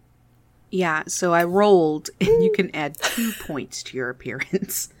 yeah, so I rolled, and you can add 2 points to your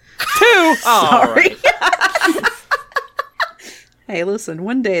appearance. 2? Oh, sorry. Hey, listen,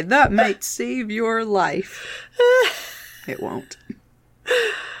 one day that might save your life. It won't.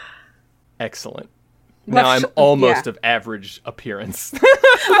 Excellent. Now I'm almost of average appearance.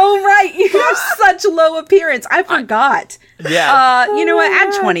 Oh, right. You have such low appearance. I forgot. Yeah. You know what?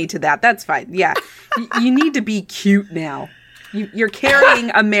 Add 20 to that. That's fine. Yeah. You need to be cute now. You're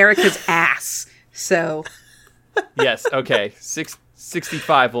carrying America's ass. So. Yes. Okay.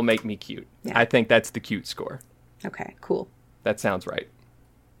 65 will make me cute. Yeah. I think that's the cute score. Okay, cool. That sounds right.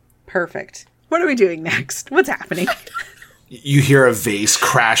 Perfect. What are we doing next? What's happening? You hear a vase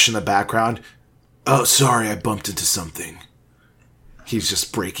crash in the background. Oh, sorry, I bumped into something. He's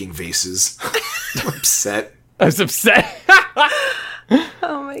just breaking vases. I'm upset. I was upset.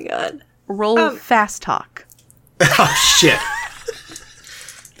 Oh my god. Roll fast talk. Oh, shit.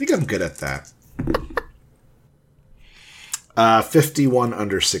 I think I'm good at that. 51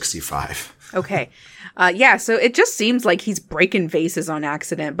 under 65. Okay. Yeah, so it just seems like he's breaking vases on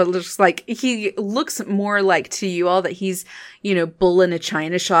accident, but looks like he looks more like to you all that he's, bull in a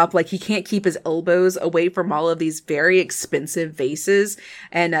china shop. Like he can't keep his elbows away from all of these very expensive vases,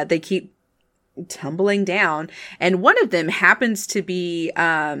 and they keep tumbling down. And one of them happens to be,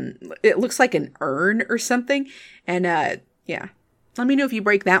 it looks like an urn or something. And yeah, let me know if you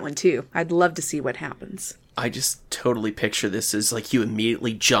break that one too. I'd love to see what happens. I just totally picture this as like you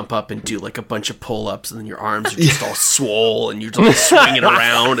immediately jump up and do like a bunch of pull-ups, and then your arms are just all swole and you're just like swinging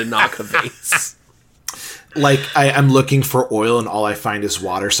around and knock a vase. I'm looking for oil and all I find is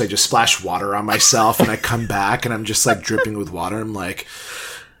water, so I just splash water on myself and I come back and I'm just like dripping with water. I'm like,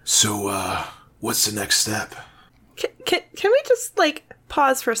 so what's the next step? Can we just like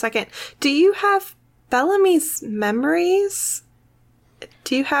pause for a second? Do you have Bellamy's memories?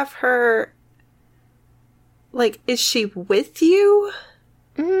 Do you have her, like, is she with you?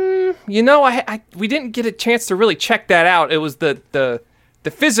 You know, we didn't get a chance to really check that out. It was the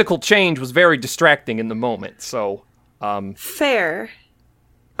physical change was very distracting in the moment, so... Fair.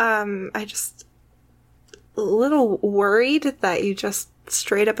 I just... a little worried that you just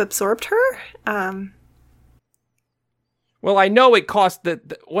straight up absorbed her. Well, I know it cost...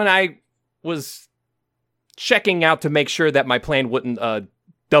 when I was checking out to make sure that my plan wouldn't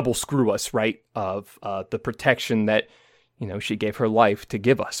double screw us, right? Of the protection that, you know, she gave her life to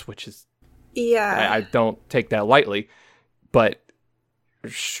give us, which is... Yeah. I don't take that lightly, but...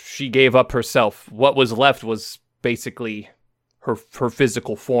 she gave up herself. What was left was basically her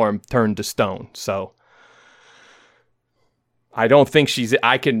physical form turned to stone. So I don't think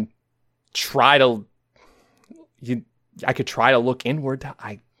I could try to look inward.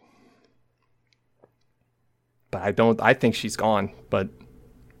 I think she's gone, but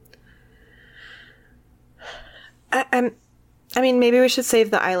I mean, maybe we should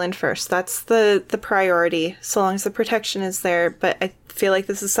save the island first. That's the priority, so long as the protection is there. But I feel like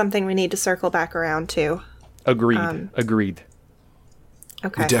this is something we need to circle back around to. Agreed. Agreed.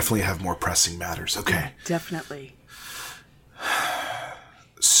 Okay. We definitely have more pressing matters. Okay. Definitely.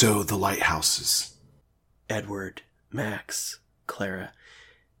 So the lighthouses. Edward, Max, Clara,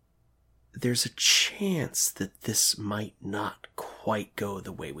 there's a chance that this might not quite go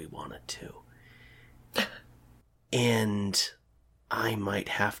the way we want it to. And I might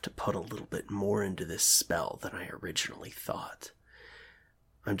have to put a little bit more into this spell than I originally thought.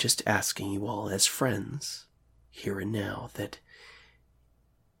 I'm just asking you all as friends, here and now, that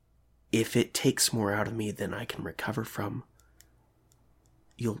if it takes more out of me than I can recover from,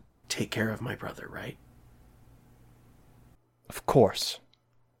 you'll take care of my brother, right? Of course.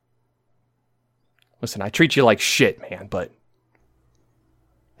 Listen, I treat you like shit, man, but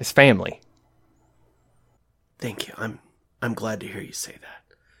it's family. Thank you. I'm glad to hear you say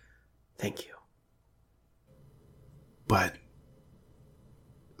that. Thank you. But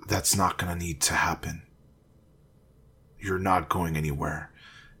that's not going to need to happen. You're not going anywhere.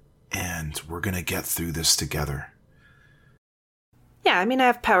 And we're going to get through this together. Yeah, I mean, I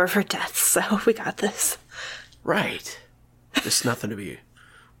have power for death, so we got this. Right. There's nothing to be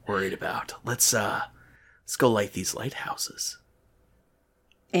worried about. Let's go light these lighthouses.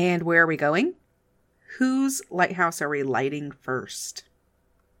 And where are we going? Whose lighthouse are we lighting first?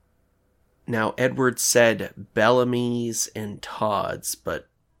 Now, Edward said Bellamy's and Todd's, but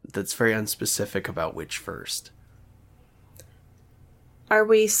that's very unspecific about which first. Are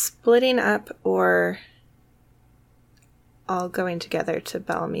we splitting up or all going together to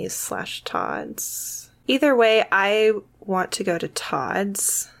Bellamy's / Todd's? Either way, I want to go to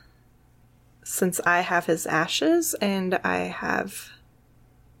Todd's since I have his ashes and I have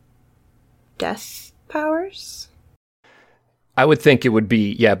death powers. I would think it would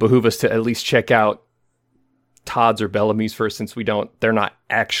be, behoove us to at least check out Todd's or Bellamy's first, since they're not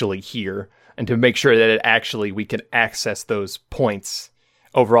actually here, and to make sure that we can access those points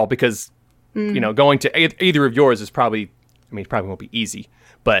overall, because, going to either of yours is probably won't be easy,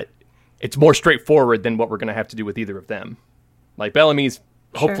 but it's more straightforward than what we're going to have to do with either of them. Like Bellamy's,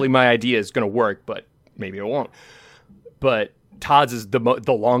 Sure. Hopefully my idea is going to work, but maybe it won't. But Todd's is the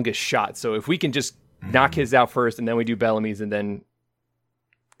longest shot, so if we can just knock his out first, and then we do Bellamy's, and then,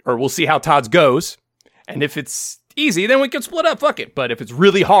 or we'll see how Todd's goes, and if it's easy, then we can split up, fuck it. But if it's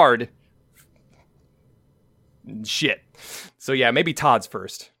really hard, shit. So yeah, maybe Todd's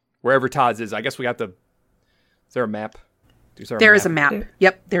first. Wherever Todd's is. I guess we got is there a map? There is a map.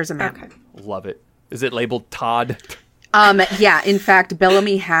 Yep, there's a map. Okay. Love it. Is it labeled Todd? Yeah, in fact,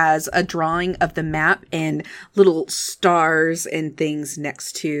 Bellamy has a drawing of the map and little stars and things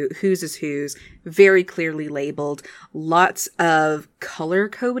next to whose is whose, very clearly labeled. Lots of color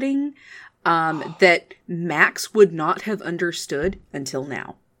coding that Max would not have understood until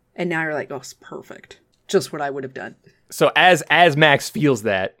now. And now you're like, oh, it's perfect. Just what I would have done. So as Max feels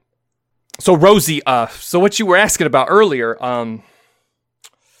that, so Rosie, so what you were asking about earlier,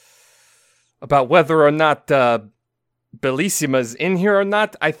 about whether or not Bellissima's in here or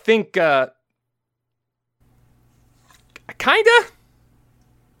not, I think, kinda,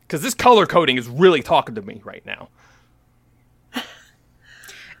 because this color coding is really talking to me right now.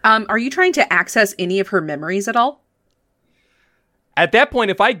 Are you trying to access any of her memories at all? At that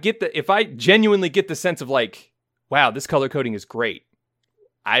point, if I genuinely get the sense of like, wow, this color coding is great,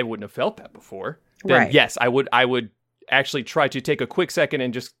 I wouldn't have felt that before. Then Right. yes, I would actually try to take a quick second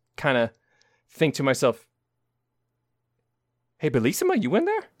and just kind of think to myself, hey, Bellissima, you in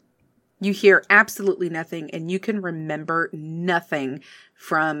there? You hear absolutely nothing, and you can remember nothing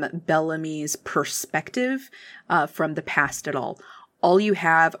from Bellamy's perspective from the past at all. All you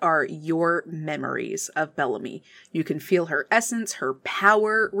have are your memories of Bellamy. You can feel her essence, her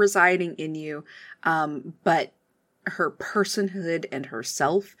power residing in you, but her personhood and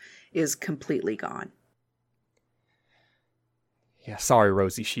herself is completely gone. Yeah, sorry,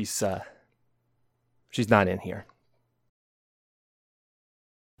 Rosie. She's not in here.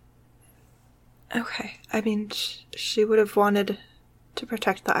 Okay. I mean, she would have wanted to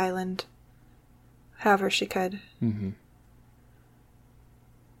protect the island however she could. Mm-hmm.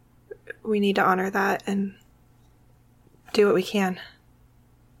 We need to honor that and do what we can.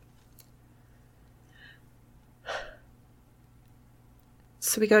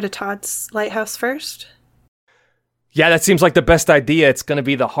 So we go to Todd's lighthouse first? Yeah, that seems like the best idea. It's going to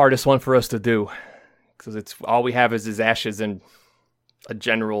be the hardest one for us to do because it's all we have is his ashes and a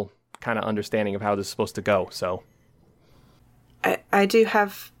general kind of understanding of how this is supposed to go. So I do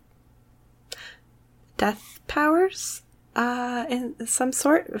have death powers in some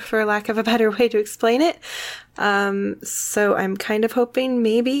sort, for lack of a better way to explain it. So I'm kind of hoping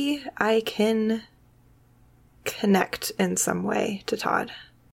maybe I can connect in some way to Todd.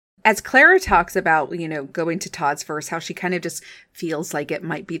 As Clara talks about, going to Todd's first, how she kind of just feels like it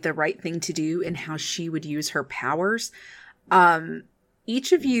might be the right thing to do and how she would use her powers,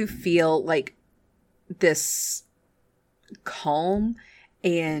 each of you feel like this calm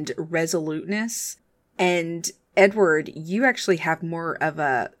and resoluteness. And Edward, you actually have more of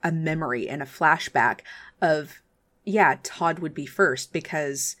a memory and a flashback of, yeah, Todd would be first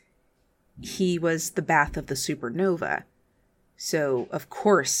because he was the Bath of the supernova. So, of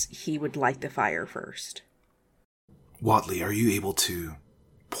course, he would light the fire first. Watley, are you able to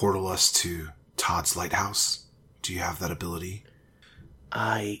portal us to Todd's lighthouse? Do you have that ability?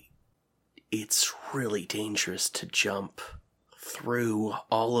 It's really dangerous to jump through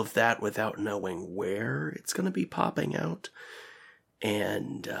all of that without knowing where it's going to be popping out.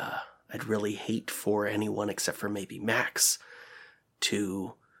 And I'd really hate for anyone except for maybe Max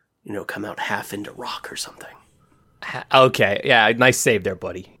to, come out half into rock or something. okay, yeah, nice save there,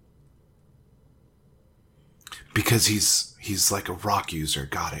 buddy. Because he's like a rock user.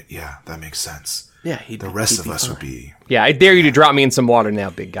 Got it. Yeah, that makes sense. Yeah, The rest of us would be... Yeah, I dare you to drop me in some water now,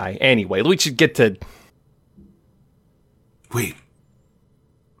 big guy. Anyway, we should get to... Wait.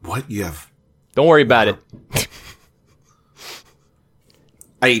 What? You have... Don't worry about it.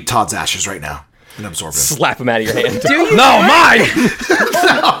 I eat Todd's ashes right now and absorb them. Slap him out of your hand. No, mine!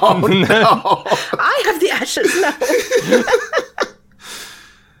 No. I have the ashes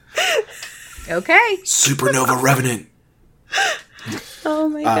now. Okay. Supernova Revenant. Oh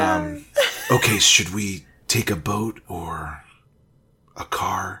my god. Okay, should we take a boat or a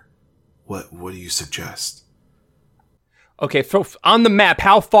car? What do you suggest? Okay, so on the map,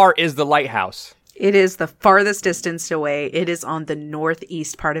 how far is the lighthouse? It is the farthest distance away. It is on the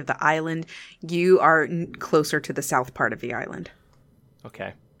northeast part of the island. You are closer to the south part of the island.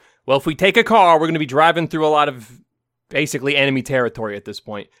 Okay. Well, if we take a car, we're going to be driving through a lot of basically enemy territory at this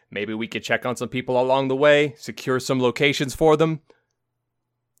point. Maybe we could check on some people along the way, secure some locations for them.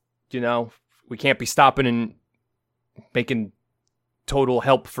 We can't be stopping and making total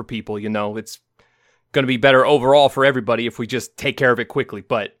help for people, It's going to be better overall for everybody if we just take care of it quickly,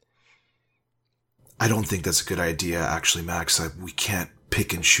 but... I don't think that's a good idea, actually, Max. We can't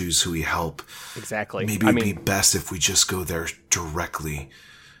pick and choose who we help. Exactly. Maybe it'd be best if we just go there directly.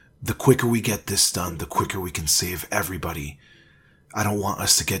 The quicker we get this done, the quicker we can save everybody. I don't want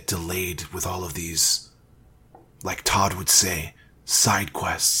us to get delayed with all of these, like Todd would say, side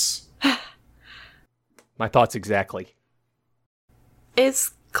quests. My thoughts exactly.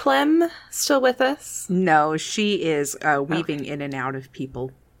 Is Clem still with us? No, she is weaving in and out of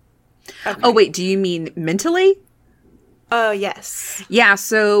people. Okay. Oh, wait, do you mean mentally? Oh, yes. Yeah,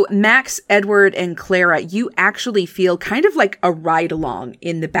 so Max, Edward, and Clara, you actually feel kind of like a ride-along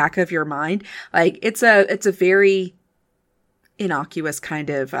in the back of your mind. Like, it's a very innocuous kind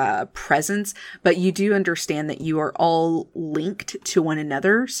of presence, but you do understand that you are all linked to one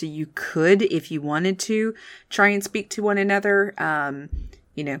another, so you could, if you wanted to, try and speak to one another,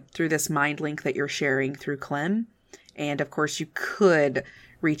 through this mind link that you're sharing through Clem. And, of course, you could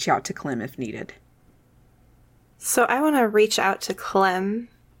reach out to Clem if needed. So I want to reach out to Clem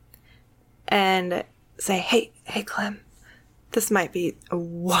and say, hey, Clem, this might be a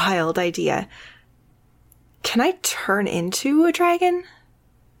wild idea. Can I turn into a dragon?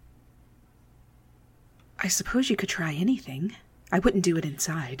 I suppose you could try anything. I wouldn't do it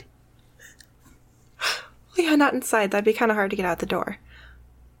inside. Well, yeah, not inside. That'd be kind of hard to get out the door.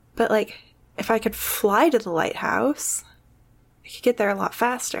 But, like, if I could fly to the lighthouse, I could get there a lot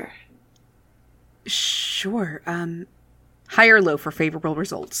faster. Sure. High or low for favorable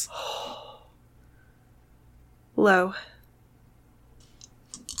results? Low.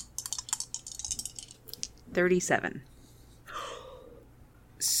 37.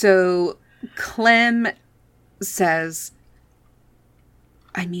 So Clem says,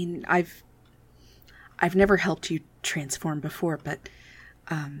 I mean, I've never helped you transform before, but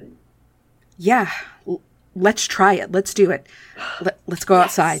yeah, let's try it. Let's do it. Let's go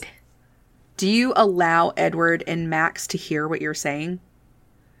outside. Do you allow Edward and Max to hear what you're saying?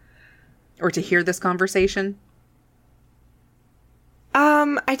 Or to hear this conversation?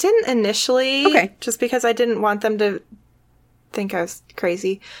 I didn't initially. Okay. Just because I didn't want them to think I was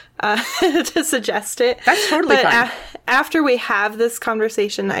crazy to suggest it. That's totally fine. After we have this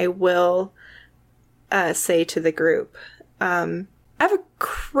conversation, I will say to the group, I have a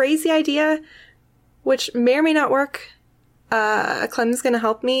crazy idea, which may or may not work. Clem's going to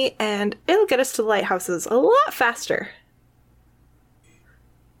help me, and it'll get us to the lighthouses a lot faster.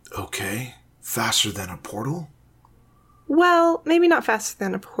 Okay. Faster than a portal? Well, maybe not faster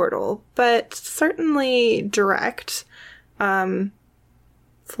than a portal, but certainly direct.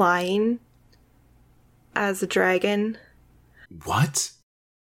 Flying as a dragon. What?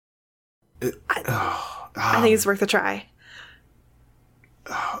 I think it's worth a try.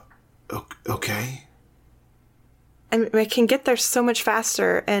 Okay. I can get there so much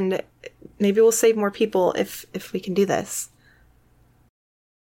faster, and maybe we'll save more people if we can do this.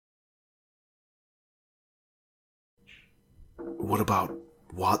 What about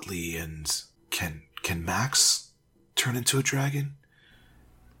Watley and can Max turn into a dragon?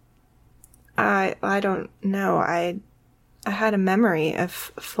 I don't know. I had a memory of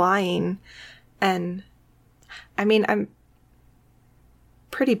flying, and I mean, I'm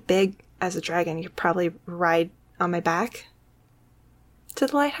pretty big as a dragon. You could probably ride on my back to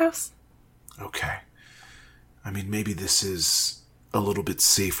the lighthouse. Okay. I mean, maybe this is a little bit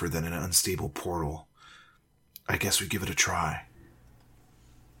safer than an unstable portal. I guess we give it a try.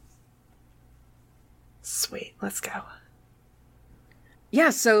 Sweet, let's go. Yeah,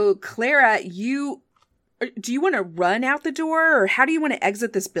 so Clara, do you want to run out the door, or how do you want to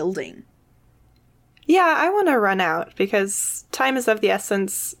exit this building? Yeah, I want to run out because time is of the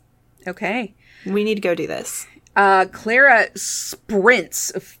essence. Okay. We need to go do this. Clara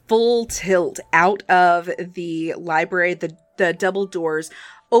sprints full tilt out of the library. The double doors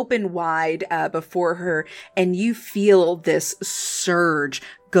open wide before her, and you feel this surge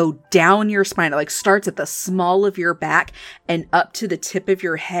go down your spine. It like starts at the small of your back and up to the tip of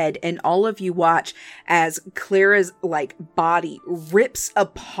your head, and all of you watch as Clara's like body rips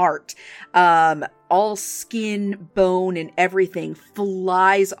apart. All skin, bone, and everything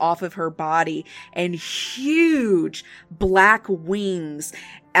flies off of her body, and huge black wings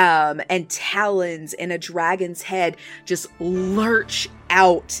and talons and a dragon's head just lurch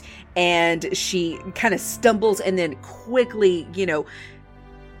out, and she kind of stumbles and then quickly,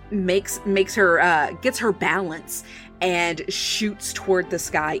 makes her gets her balance and shoots toward the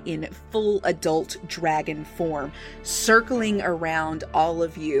sky in full adult dragon form, circling around all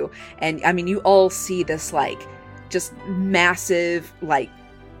of you. And I mean, you all see this like just massive, like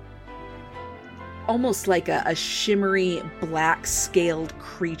almost like a shimmery black scaled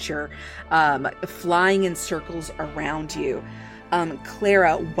creature flying in circles around you.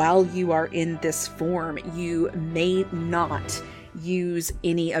 Clara, while you are in this form, you may not use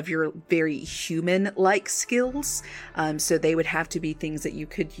any of your very human-like skills. So they would have to be things that you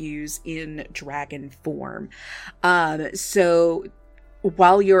could use in dragon form. So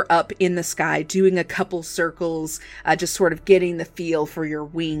while you're up in the sky doing a couple circles, just sort of getting the feel for your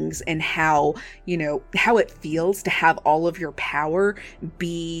wings and how it feels to have all of your power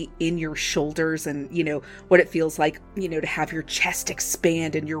be in your shoulders, and what it feels like to have your chest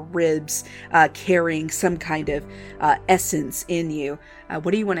expand and your ribs carrying some kind of essence in you.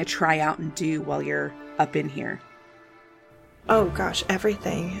 What do you want to try out and do while you're up in here? Oh gosh,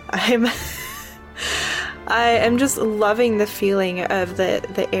 everything. I am just loving the feeling of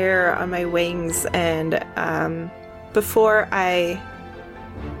the air on my wings, and before I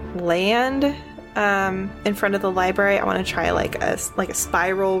land in front of the library, I want to try like a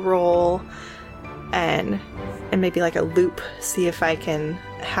spiral roll and maybe like a loop, see if I can,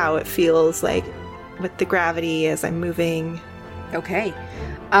 how it feels like with the gravity as I'm moving Okay.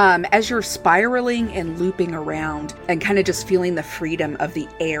 As you're spiraling and looping around and kind of just feeling the freedom of the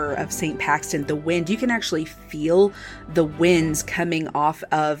air of St. Paxton, the wind, you can actually feel the winds coming off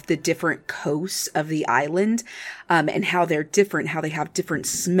of the different coasts of the island, and how they're different, how they have different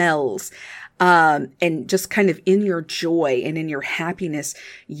smells. And just kind of in your joy and in your happiness,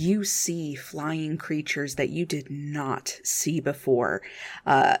 you see flying creatures that you did not see before,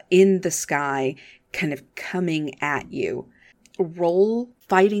 in the sky, kind of coming at you. Roll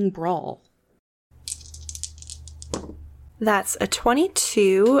fighting brawl. That's a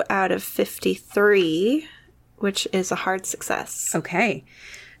 22 out of 53, which is a hard success. Okay.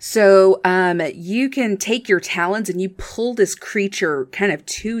 So you can take your talons and you pull this creature kind of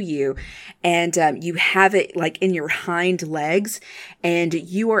to you, and you have it like in your hind legs, and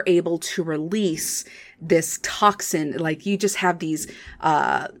you are able to release this toxin. Like you just have these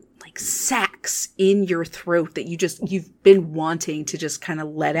like sacs in your throat that you've been wanting to just kind of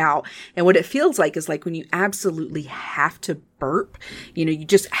let out. And what it feels like is like when you absolutely have to burp, you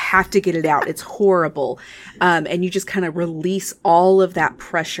just have to get it out. It's horrible. And you just kind of release all of that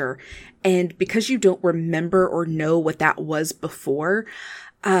pressure. And because you don't remember or know what that was before,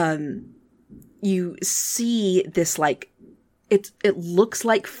 you see this like, it looks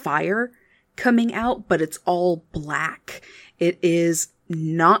like fire coming out, but it's all black. It is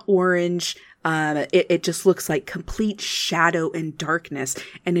not orange. It just looks like complete shadow and darkness,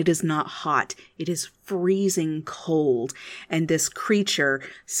 and it is not hot. It is freezing cold, and this creature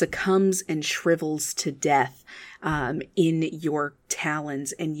succumbs and shrivels to death in your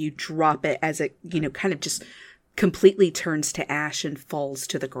talons, and you drop it as it, kind of just completely turns to ash and falls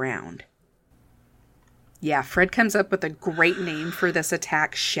to the ground. Yeah, Fred comes up with a great name for this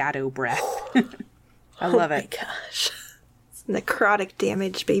attack, Shadow Breath. I love it. Oh my gosh. Necrotic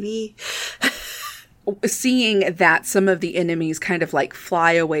damage, baby. Seeing that some of the enemies kind of like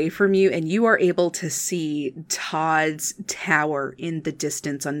fly away from you, and you are able to see Todd's tower in the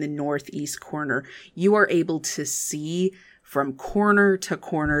distance on the northeast corner. You are able to see from corner to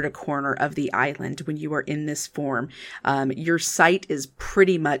corner to corner of the island when you are in this form. Your sight is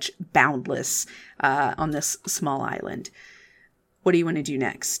pretty much boundless on this small island. What do you want to do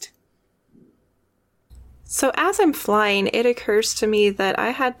next? So as I'm flying, it occurs to me that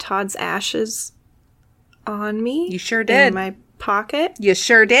I had Todd's ashes on me. You sure did. In my pocket. You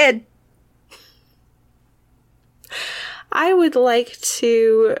sure did. I would like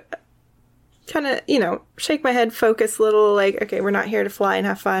to kind of, shake my head, focus a little, like, okay, we're not here to fly and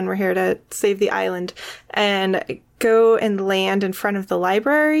have fun. We're here to save the island. And go and land in front of the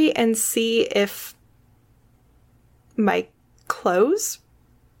library and see if my clothes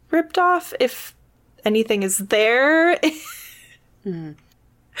ripped off, if anything is there.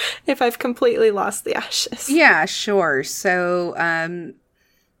 If I've completely lost the ashes. Yeah, sure. So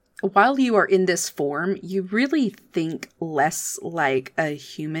while you are in this form, you really think less like a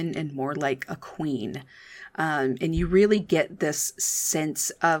human and more like a queen. And you really get this sense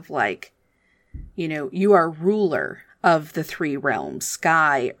of like, you are ruler of the three realms,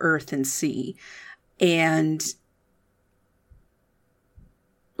 sky, earth, and sea. And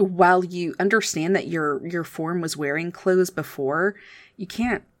while you understand that your form was wearing clothes before,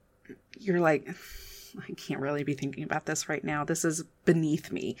 you're like, I can't really be thinking about this right now. This is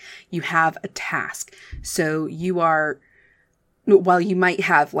beneath me. You have a task. So while you might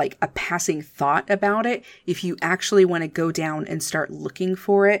have like a passing thought about it, if you actually want to go down and start looking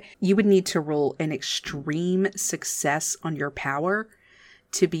for it, you would need to roll an extreme success on your power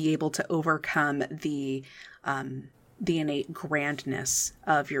to be able to overcome the innate grandness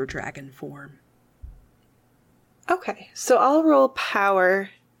of your dragon form. Okay, so I'll roll power,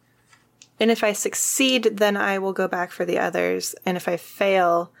 and if I succeed, then I will go back for the others, and if I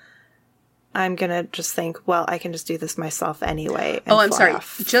fail, I'm gonna just think, well, I can just do this myself anyway. And I'm sorry.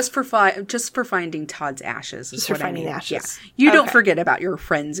 off. Just for finding Todd's ashes. Just for finding ashes. Yeah. You don't forget about your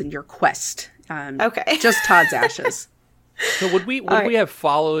friends and your quest. Okay. Just Todd's ashes. So would we have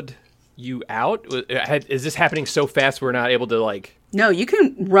followed you out? Is this happening so fast we're not able to like? No, you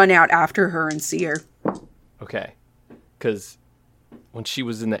can run out after her and see her. Okay, because when she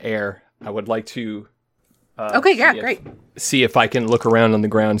was in the air, I would like to. Great. See if I can look around on the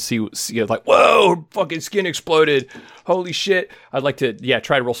ground, see like, whoa, fucking skin exploded, holy shit! I'd like to,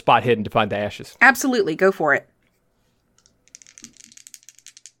 try to roll spot hidden to find the ashes. Absolutely, go for it.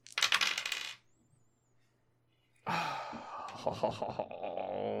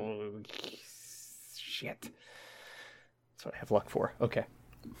 Oh, shit. That's what I have luck for. Okay.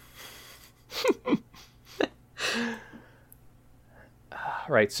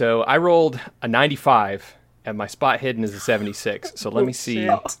 Right, so I rolled a 95 and my spot hidden is a 76. So let me see.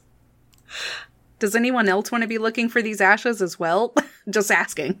 Shit. Does anyone else want to be looking for these ashes as well? Just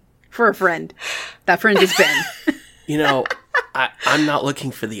asking for a friend. That friend is Ben. You know, I'm not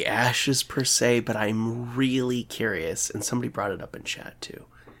looking for the ashes per se, but I'm really curious, and somebody brought it up in chat too.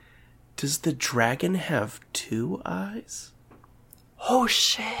 Does the dragon have 2 eyes? Oh,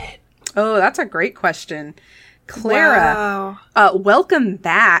 shit. Oh, that's a great question. Clara, Wow. welcome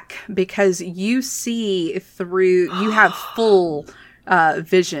back, because you see through, you have full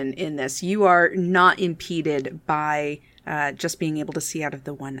vision in this. You are not impeded by just being able to see out of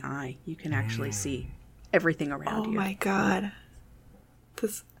the one eye. You can actually see everything around Oh you. my god.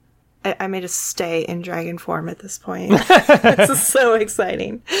 This I may just stay in dragon form at this point. This is so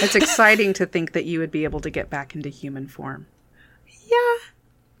exciting. It's exciting to think that you would be able to get back into human form. Yeah.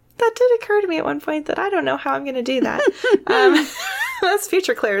 That did occur to me at one point that I don't know how I'm going to do that. That's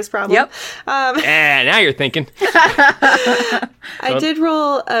future Claire's problem. Yep. And now you're thinking. I did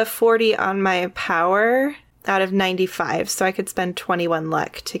roll a 40 on my power out of 95, so I could spend 21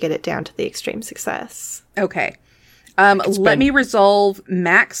 luck to get it down to the extreme success. Okay. Let me resolve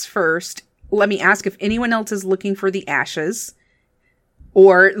Max first. Let me ask if anyone else is looking for the ashes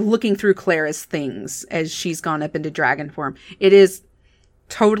or looking through Clara's things as she's gone up into dragon form. It is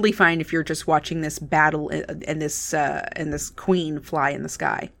totally fine if you're just watching this battle and this queen fly in the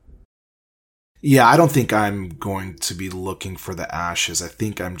sky. Yeah, I don't think I'm going to be looking for the ashes. I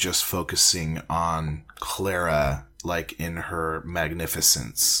think I'm just focusing on Clara, like in her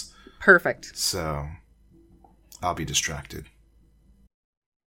magnificence. Perfect. So I'll be distracted.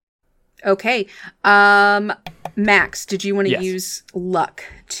 Okay. Max, did you want to Yes. use luck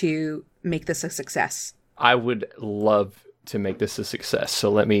to make this a success? I would love to make this a success.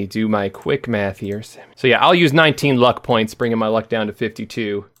 So let me do my quick math here. So yeah, I'll use 19 luck points, bringing my luck down to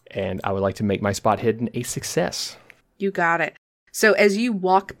 52. And I would like to make my spot hidden a success. You got it. So as you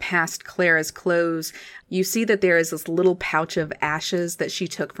walk past Clara's clothes, you see that there is this little pouch of ashes that she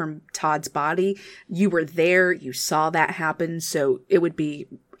took from Todd's body. You were there. You saw that happen. So it would be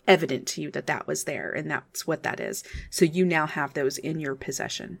evident to you that that was there, and that's what that is. So you now have those in your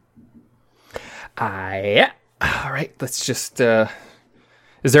possession. Yeah. All right. Let's just... Is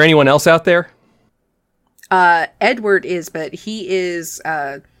there anyone else out there? Edward is, but he is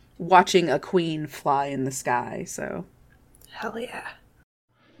watching a queen fly in the sky, so... Hell yeah.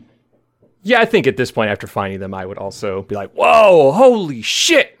 Yeah, I think at this point, after finding them, I would also be like, whoa, holy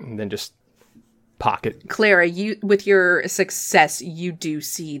shit! And then just pocket. Clara, you, with your success, you do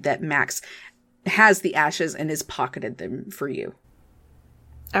see that Max has the ashes and has pocketed them for you.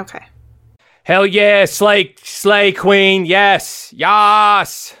 Okay. Hell yeah, slay queen, yes,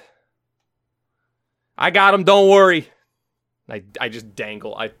 yes! I got him, don't worry. I just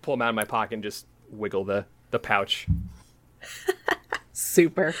dangle. I pull them out of my pocket and just wiggle the pouch.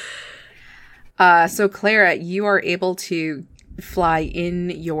 Super. So Clara, you are able to fly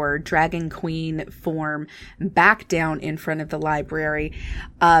in your dragon queen form back down in front of the library.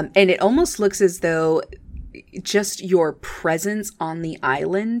 And it almost looks as though just your presence on the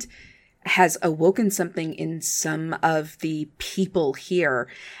island has awoken something in some of the people here,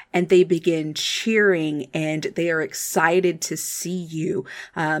 and they begin cheering and they are excited to see you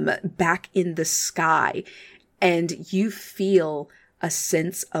back in the sky. And you feel a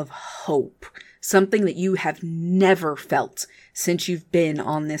sense of hope, something that you have never felt since you've been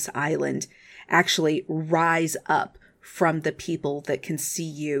on this island, actually rise up from the people that can see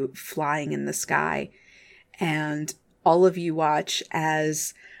you flying in the sky. And all of you watch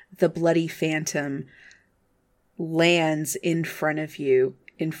as the bloody phantom lands in front of you,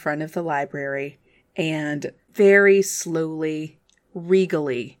 in front of the library, and very slowly,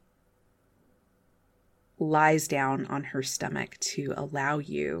 regally, lies down on her stomach to allow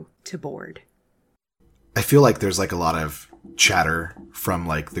you to board. I feel like there's like a lot of chatter from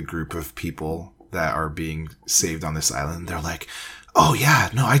like the group of people that are being saved on this island. They're like, oh yeah,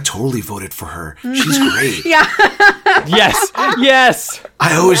 no, I totally voted for her. She's great. Yeah. Yes, yes!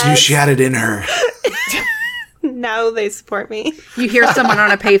 I always knew she had it in her. Now they support me. You hear someone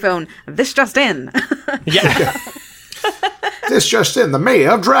on a payphone, this just in. Yeah. This just in, the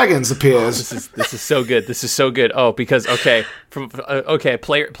mayor of dragons appears. This is so good. This is so good. Oh, because players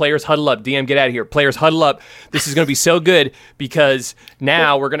huddle up. DM, get out of here. Players huddle up. This is going to be so good because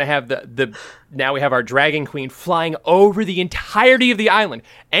now we're going to have now we have our dragon queen flying over the entirety of the island.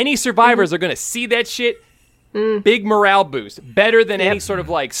 Any survivors are going to see that shit. Big morale boost. Better than any sort of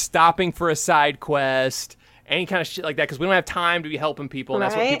like stopping for a side quest, any kind of shit like that, because we don't have time to be helping people, and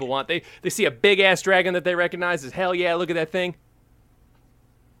that's what Right. people want. They see a big ass dragon that they recognize as hell yeah, look at that thing.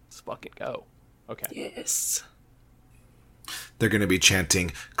 Let's fucking go. Okay. Yes. They're going to be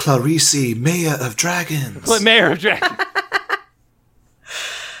chanting, Clarice, Mayor of Dragons. Mayor of Dragons.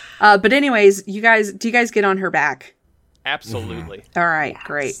 But anyways, do you guys get on her back? Absolutely. All right,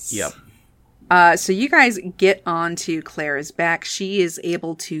 great. Yep. So you guys get onto Clara's back. She is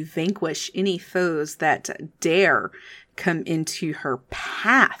able to vanquish any foes that dare come into her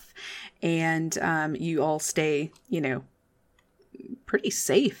path. And you all stay, pretty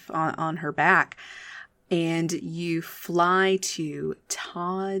safe on her back. And you fly to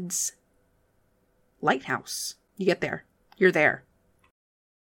Todd's lighthouse. You get there. You're there.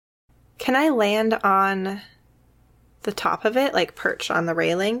 Can I land on the top of it, like perch on the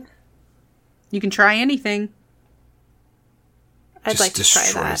railing? You can try anything. I'd like to try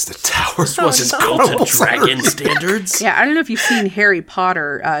that. The tower. This wasn't built to dragon standards. Yeah, I don't know if you've seen Harry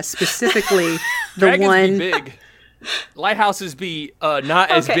Potter, specifically the Dragons one. be big. Lighthouses be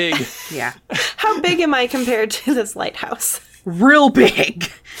not as Okay. big. Yeah, How big am I compared to this lighthouse? real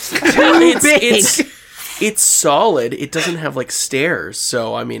big. Too big. It's solid. It doesn't have like stairs,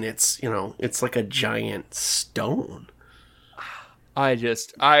 so I mean, it's like a giant stone.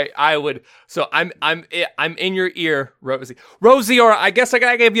 I would. So I'm in your ear, Rosie. Rosie, or I guess I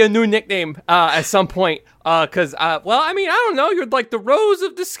gotta give you a new nickname at some point. Cause well, I mean, I don't know. You're like the Rose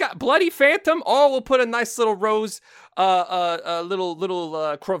of the Sky, Bloody Phantom. Or we'll put a nice little rose, little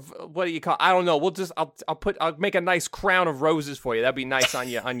what do you call? I don't know. I'll make a nice crown of roses for you. That'd be nice on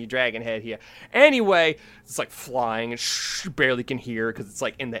your dragon head here. Anyway, it's like flying and you barely can hear because it's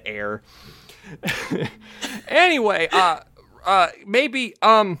like in the air. Anyway, maybe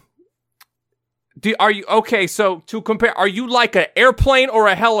are you okay? So to compare, are you like an airplane or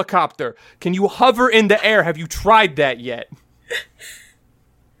a helicopter? Can you hover in the air? Have you tried that yet?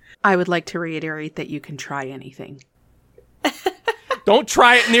 I would like to reiterate that you can try anything. Don't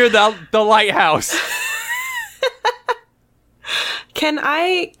try it near the lighthouse. Can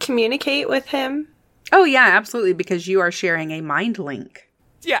I communicate with him? Oh yeah, absolutely, because you are sharing a mind link.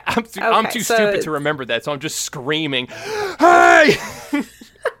 Yeah, I'm too so stupid to remember that, so I'm just screaming, "Hey!"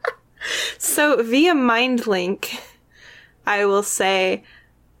 So via mind link, I will say,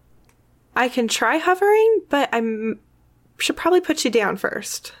 I can try hovering, but should probably put you down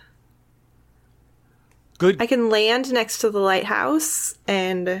first. Good. I can land next to the lighthouse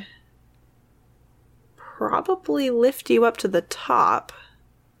and probably lift you up to the top.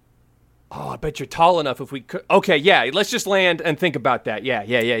 Oh, I bet you're tall enough if we could. Okay, yeah, let's just land and think about that. Yeah.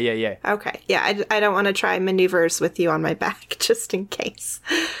 Okay, yeah, I don't want to try maneuvers with you on my back, just in case.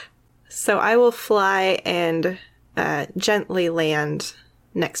 So I will fly and gently land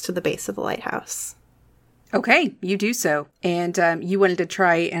next to the base of the lighthouse. Okay, you do so. And you wanted to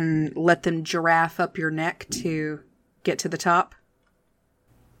try and let them giraffe up your neck to get to the top?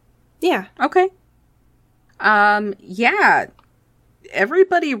 Yeah. Okay. Yeah.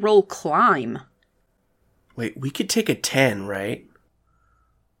 Everybody roll climb. Wait, we could take a 10, right?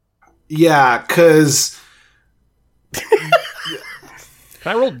 Yeah, because... Can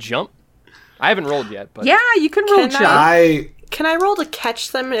I roll jump? I haven't rolled yet, but Yeah, you can roll Can jump. Can I roll to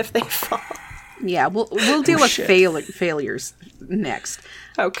catch them if they fall? Yeah, we'll deal with failures next.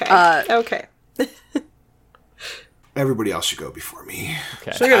 Okay. Okay. Everybody else should go before me.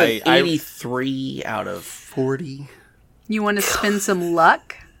 okay. So I got an 83 out of 40. You want to spend some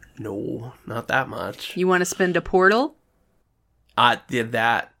luck? No, not that much. You want to spend a portal? Did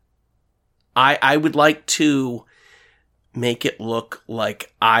that. I would like to make it look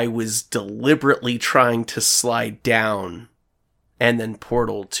like I was deliberately trying to slide down and then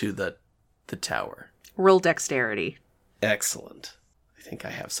portal to the tower. Roll dexterity. Excellent. I think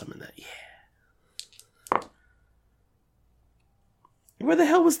I have some in that. Yeah. Where the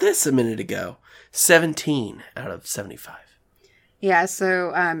hell was this a minute ago? 17 out of 75. Yeah,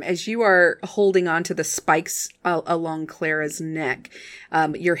 so as you are holding on to the spikes along Clara's neck,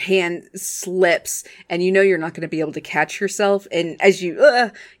 your hand slips and you know you're not going to be able to catch yourself. And as you,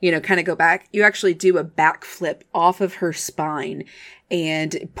 kind of go back, you actually do a backflip off of her spine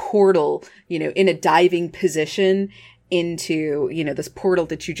and portal, in a diving position into, this portal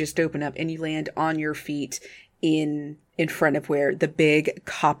that you just opened up, and you land on your feet in front of where the big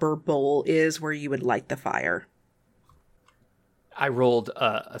copper bowl is where you would light the fire. I rolled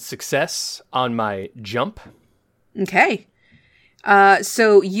a success on my jump. Okay.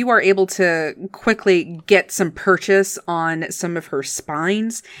 So you are able to quickly get some purchase on some of her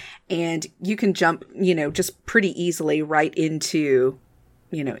spines, and you can jump, just pretty easily right into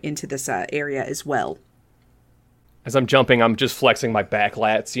this area as well. As I'm jumping, I'm just flexing my back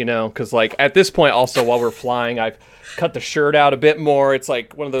lats, because like at this point, also while we're flying, I've cut the shirt out a bit more. It's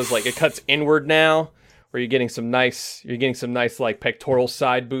like one of those like it cuts inward now, where you're getting some nice like pectoral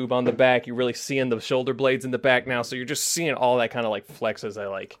side boob on the back. You're really seeing the shoulder blades in the back now, so you're just seeing all that kind of like flex as I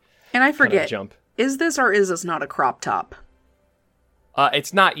like. And I forget, jump. Is this or is this not a crop top?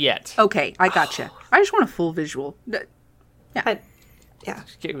 It's not yet. Okay, I gotcha. I just want a full visual. Yeah.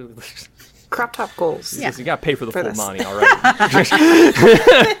 Crop top goals. Yeah. You gotta pay for the full this. money, all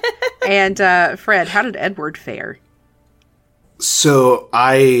right? And Fred, how did Edward fare? So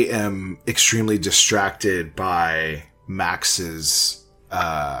I am extremely distracted by Max's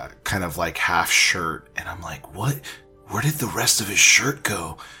kind of like half shirt, and I'm like, what? Where did the rest of his shirt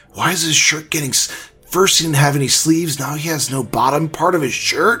go? Why is his shirt getting... First he didn't have any sleeves, now he has no bottom part of his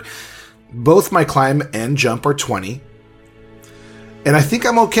shirt? Both my climb and jump are 20. And I think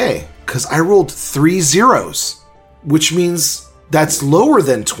I'm okay, because I rolled 3 zeros, which means that's lower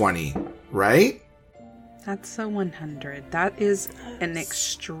than 20, right? That's a 100. That is an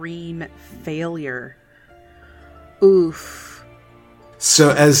extreme failure. Oof.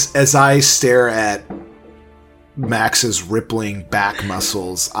 So as I stare at Max's rippling back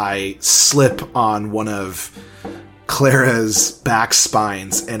muscles, I slip on one of Clara's back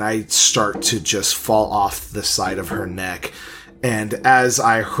spines and I start to just fall off the side of her neck. And as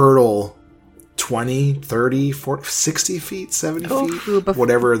I hurtle 20, 30, 40, 60 feet, 70 feet,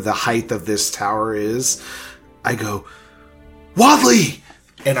 whatever the height of this tower is, I go, Wadley!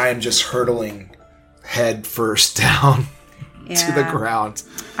 And I am just hurtling head first down to the ground.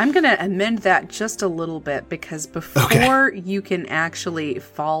 I'm going to amend that just a little bit, because before you can actually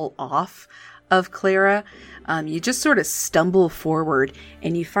fall off of Clara, you just sort of stumble forward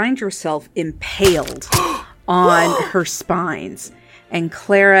and you find yourself impaled on her spines. And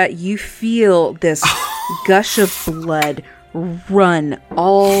Clara, you feel this gush of blood run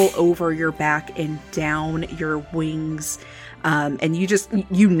all over your back and down your wings. And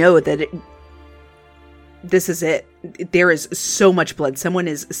you know that this is it. There is so much blood. Someone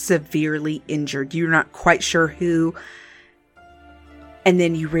is severely injured. You're not quite sure who. And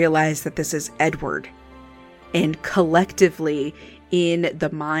then you realize that this is Edward. And collectively, in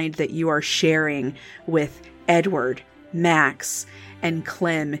the mind that you are sharing with Edward, Max, and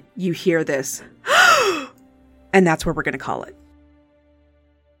Clem, you hear this. And that's where we're going to call it.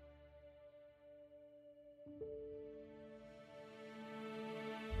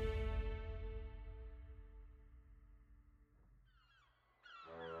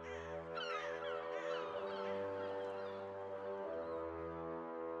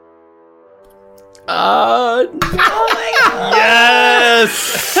 Oh my God.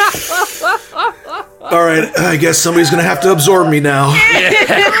 Yes! All right, I guess somebody's going to have to absorb me now.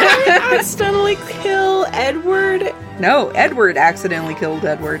 I accidentally kill Edward. No, Edward accidentally killed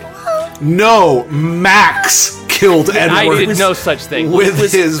Edward. No, Max killed Edward. I did no such thing.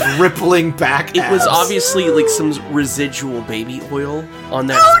 With his rippling back It was abs. obviously like some residual baby oil on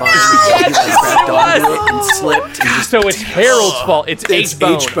that spine. He like, grabbed onto it and slipped. And just So it's Harold's fault. It's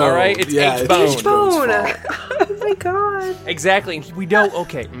H-Bone, H-Bone. all right? It's Yeah, H-Bone. it's Bone. Oh my God. Exactly. And we know,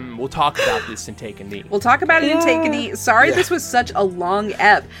 okay, we'll talk about this and take a knee. We'll talk about it in Take a Knee. Sorry this was such a long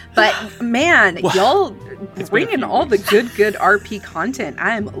ep, but man, y'all bring in all the good RP content.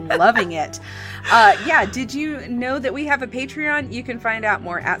 I am loving it. Did you know that we have a Patreon? You can find out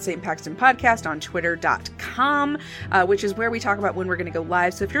more at St. Paxton Podcast on twitter.com, which is where we talk about when we're going to go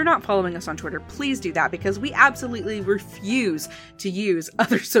live. So if you're not following us on Twitter, please do that, because we absolutely refuse to use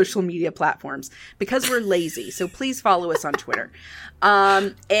other social media platforms because we're lazy. So please follow us on Twitter.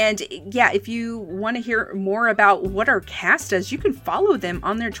 If you want to hear more about what our cast does, you can follow them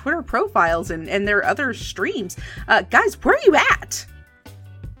on their Twitter profiles and their other streams. Guys, where are you at?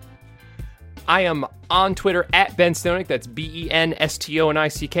 I am on Twitter at Ben Stonick. That's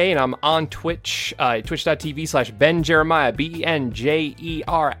BenStonick. And I'm on Twitch, twitch.tv/Ben Jeremiah,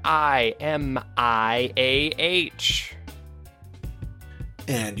 BenJeremiah.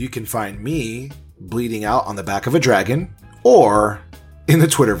 And you can find me bleeding out on the back of a dragon, or in the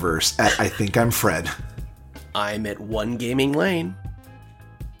Twitterverse at I Think I'm Fred. I'm at One Gaming Lane.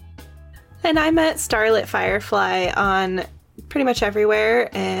 And I'm at Starlit Firefly on pretty much everywhere,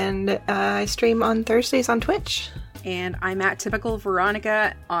 and I stream on Thursdays on Twitch. And I'm at Typical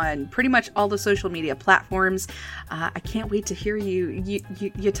Veronica on pretty much all the social media platforms. I can't wait to hear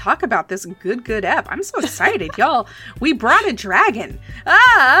you talk about this good ep. I'm so excited, y'all. We brought a dragon.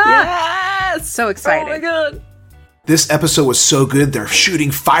 Yes! So excited. Oh my God. This episode was so good, they're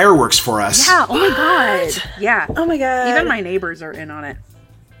shooting fireworks for us. Yeah, oh my God. Yeah. Oh my God. Even my neighbors are in on it.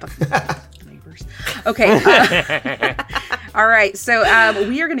 Fucking neighbors. helicopters. Okay. All right. So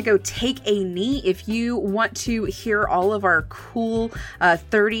we are going to go take a knee. If you want to hear all of our cool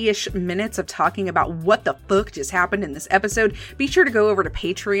 30-ish minutes of talking about what the fuck just happened in this episode, be sure to go over to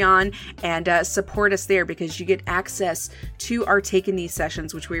Patreon and support us there, because you get access to our Take a Knee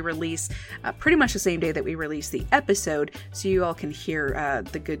sessions, which we release pretty much the same day that we release the episode. So you all can hear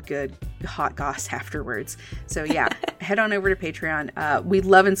the good hot goss afterwards. So yeah, head on over to Patreon. We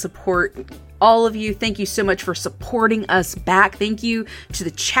love and support all of you. Thank you so much for supporting us back. Thank you to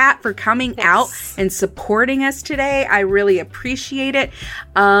the chat for coming out and supporting us today. I really appreciate it.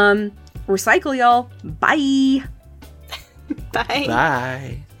 Recycle, y'all. Bye. Bye.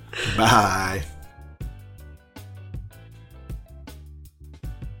 Bye. Bye.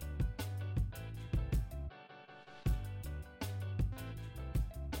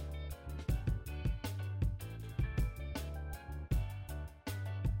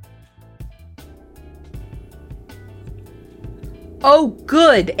 Oh,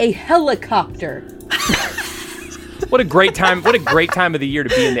 good. A helicopter. What a great time. What a great time of the year to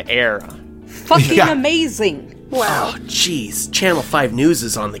be in the air. Fucking amazing. Wow. Oh, jeez. Channel 5 News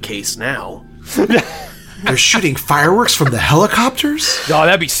is on the case now. They're shooting fireworks from the helicopters? Oh,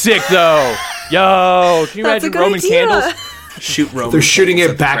 that'd be sick, though. Yo, can you That's a imagine good Roman idea. candles? Shoot Roman. They're shooting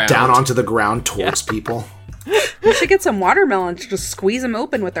candles it at the back down ground. onto the ground towards people. We should get some watermelons, just squeeze them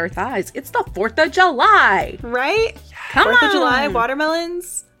open with our thighs. It's the 4th of July. Right? Come 4th on. of July,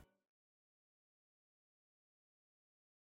 watermelons.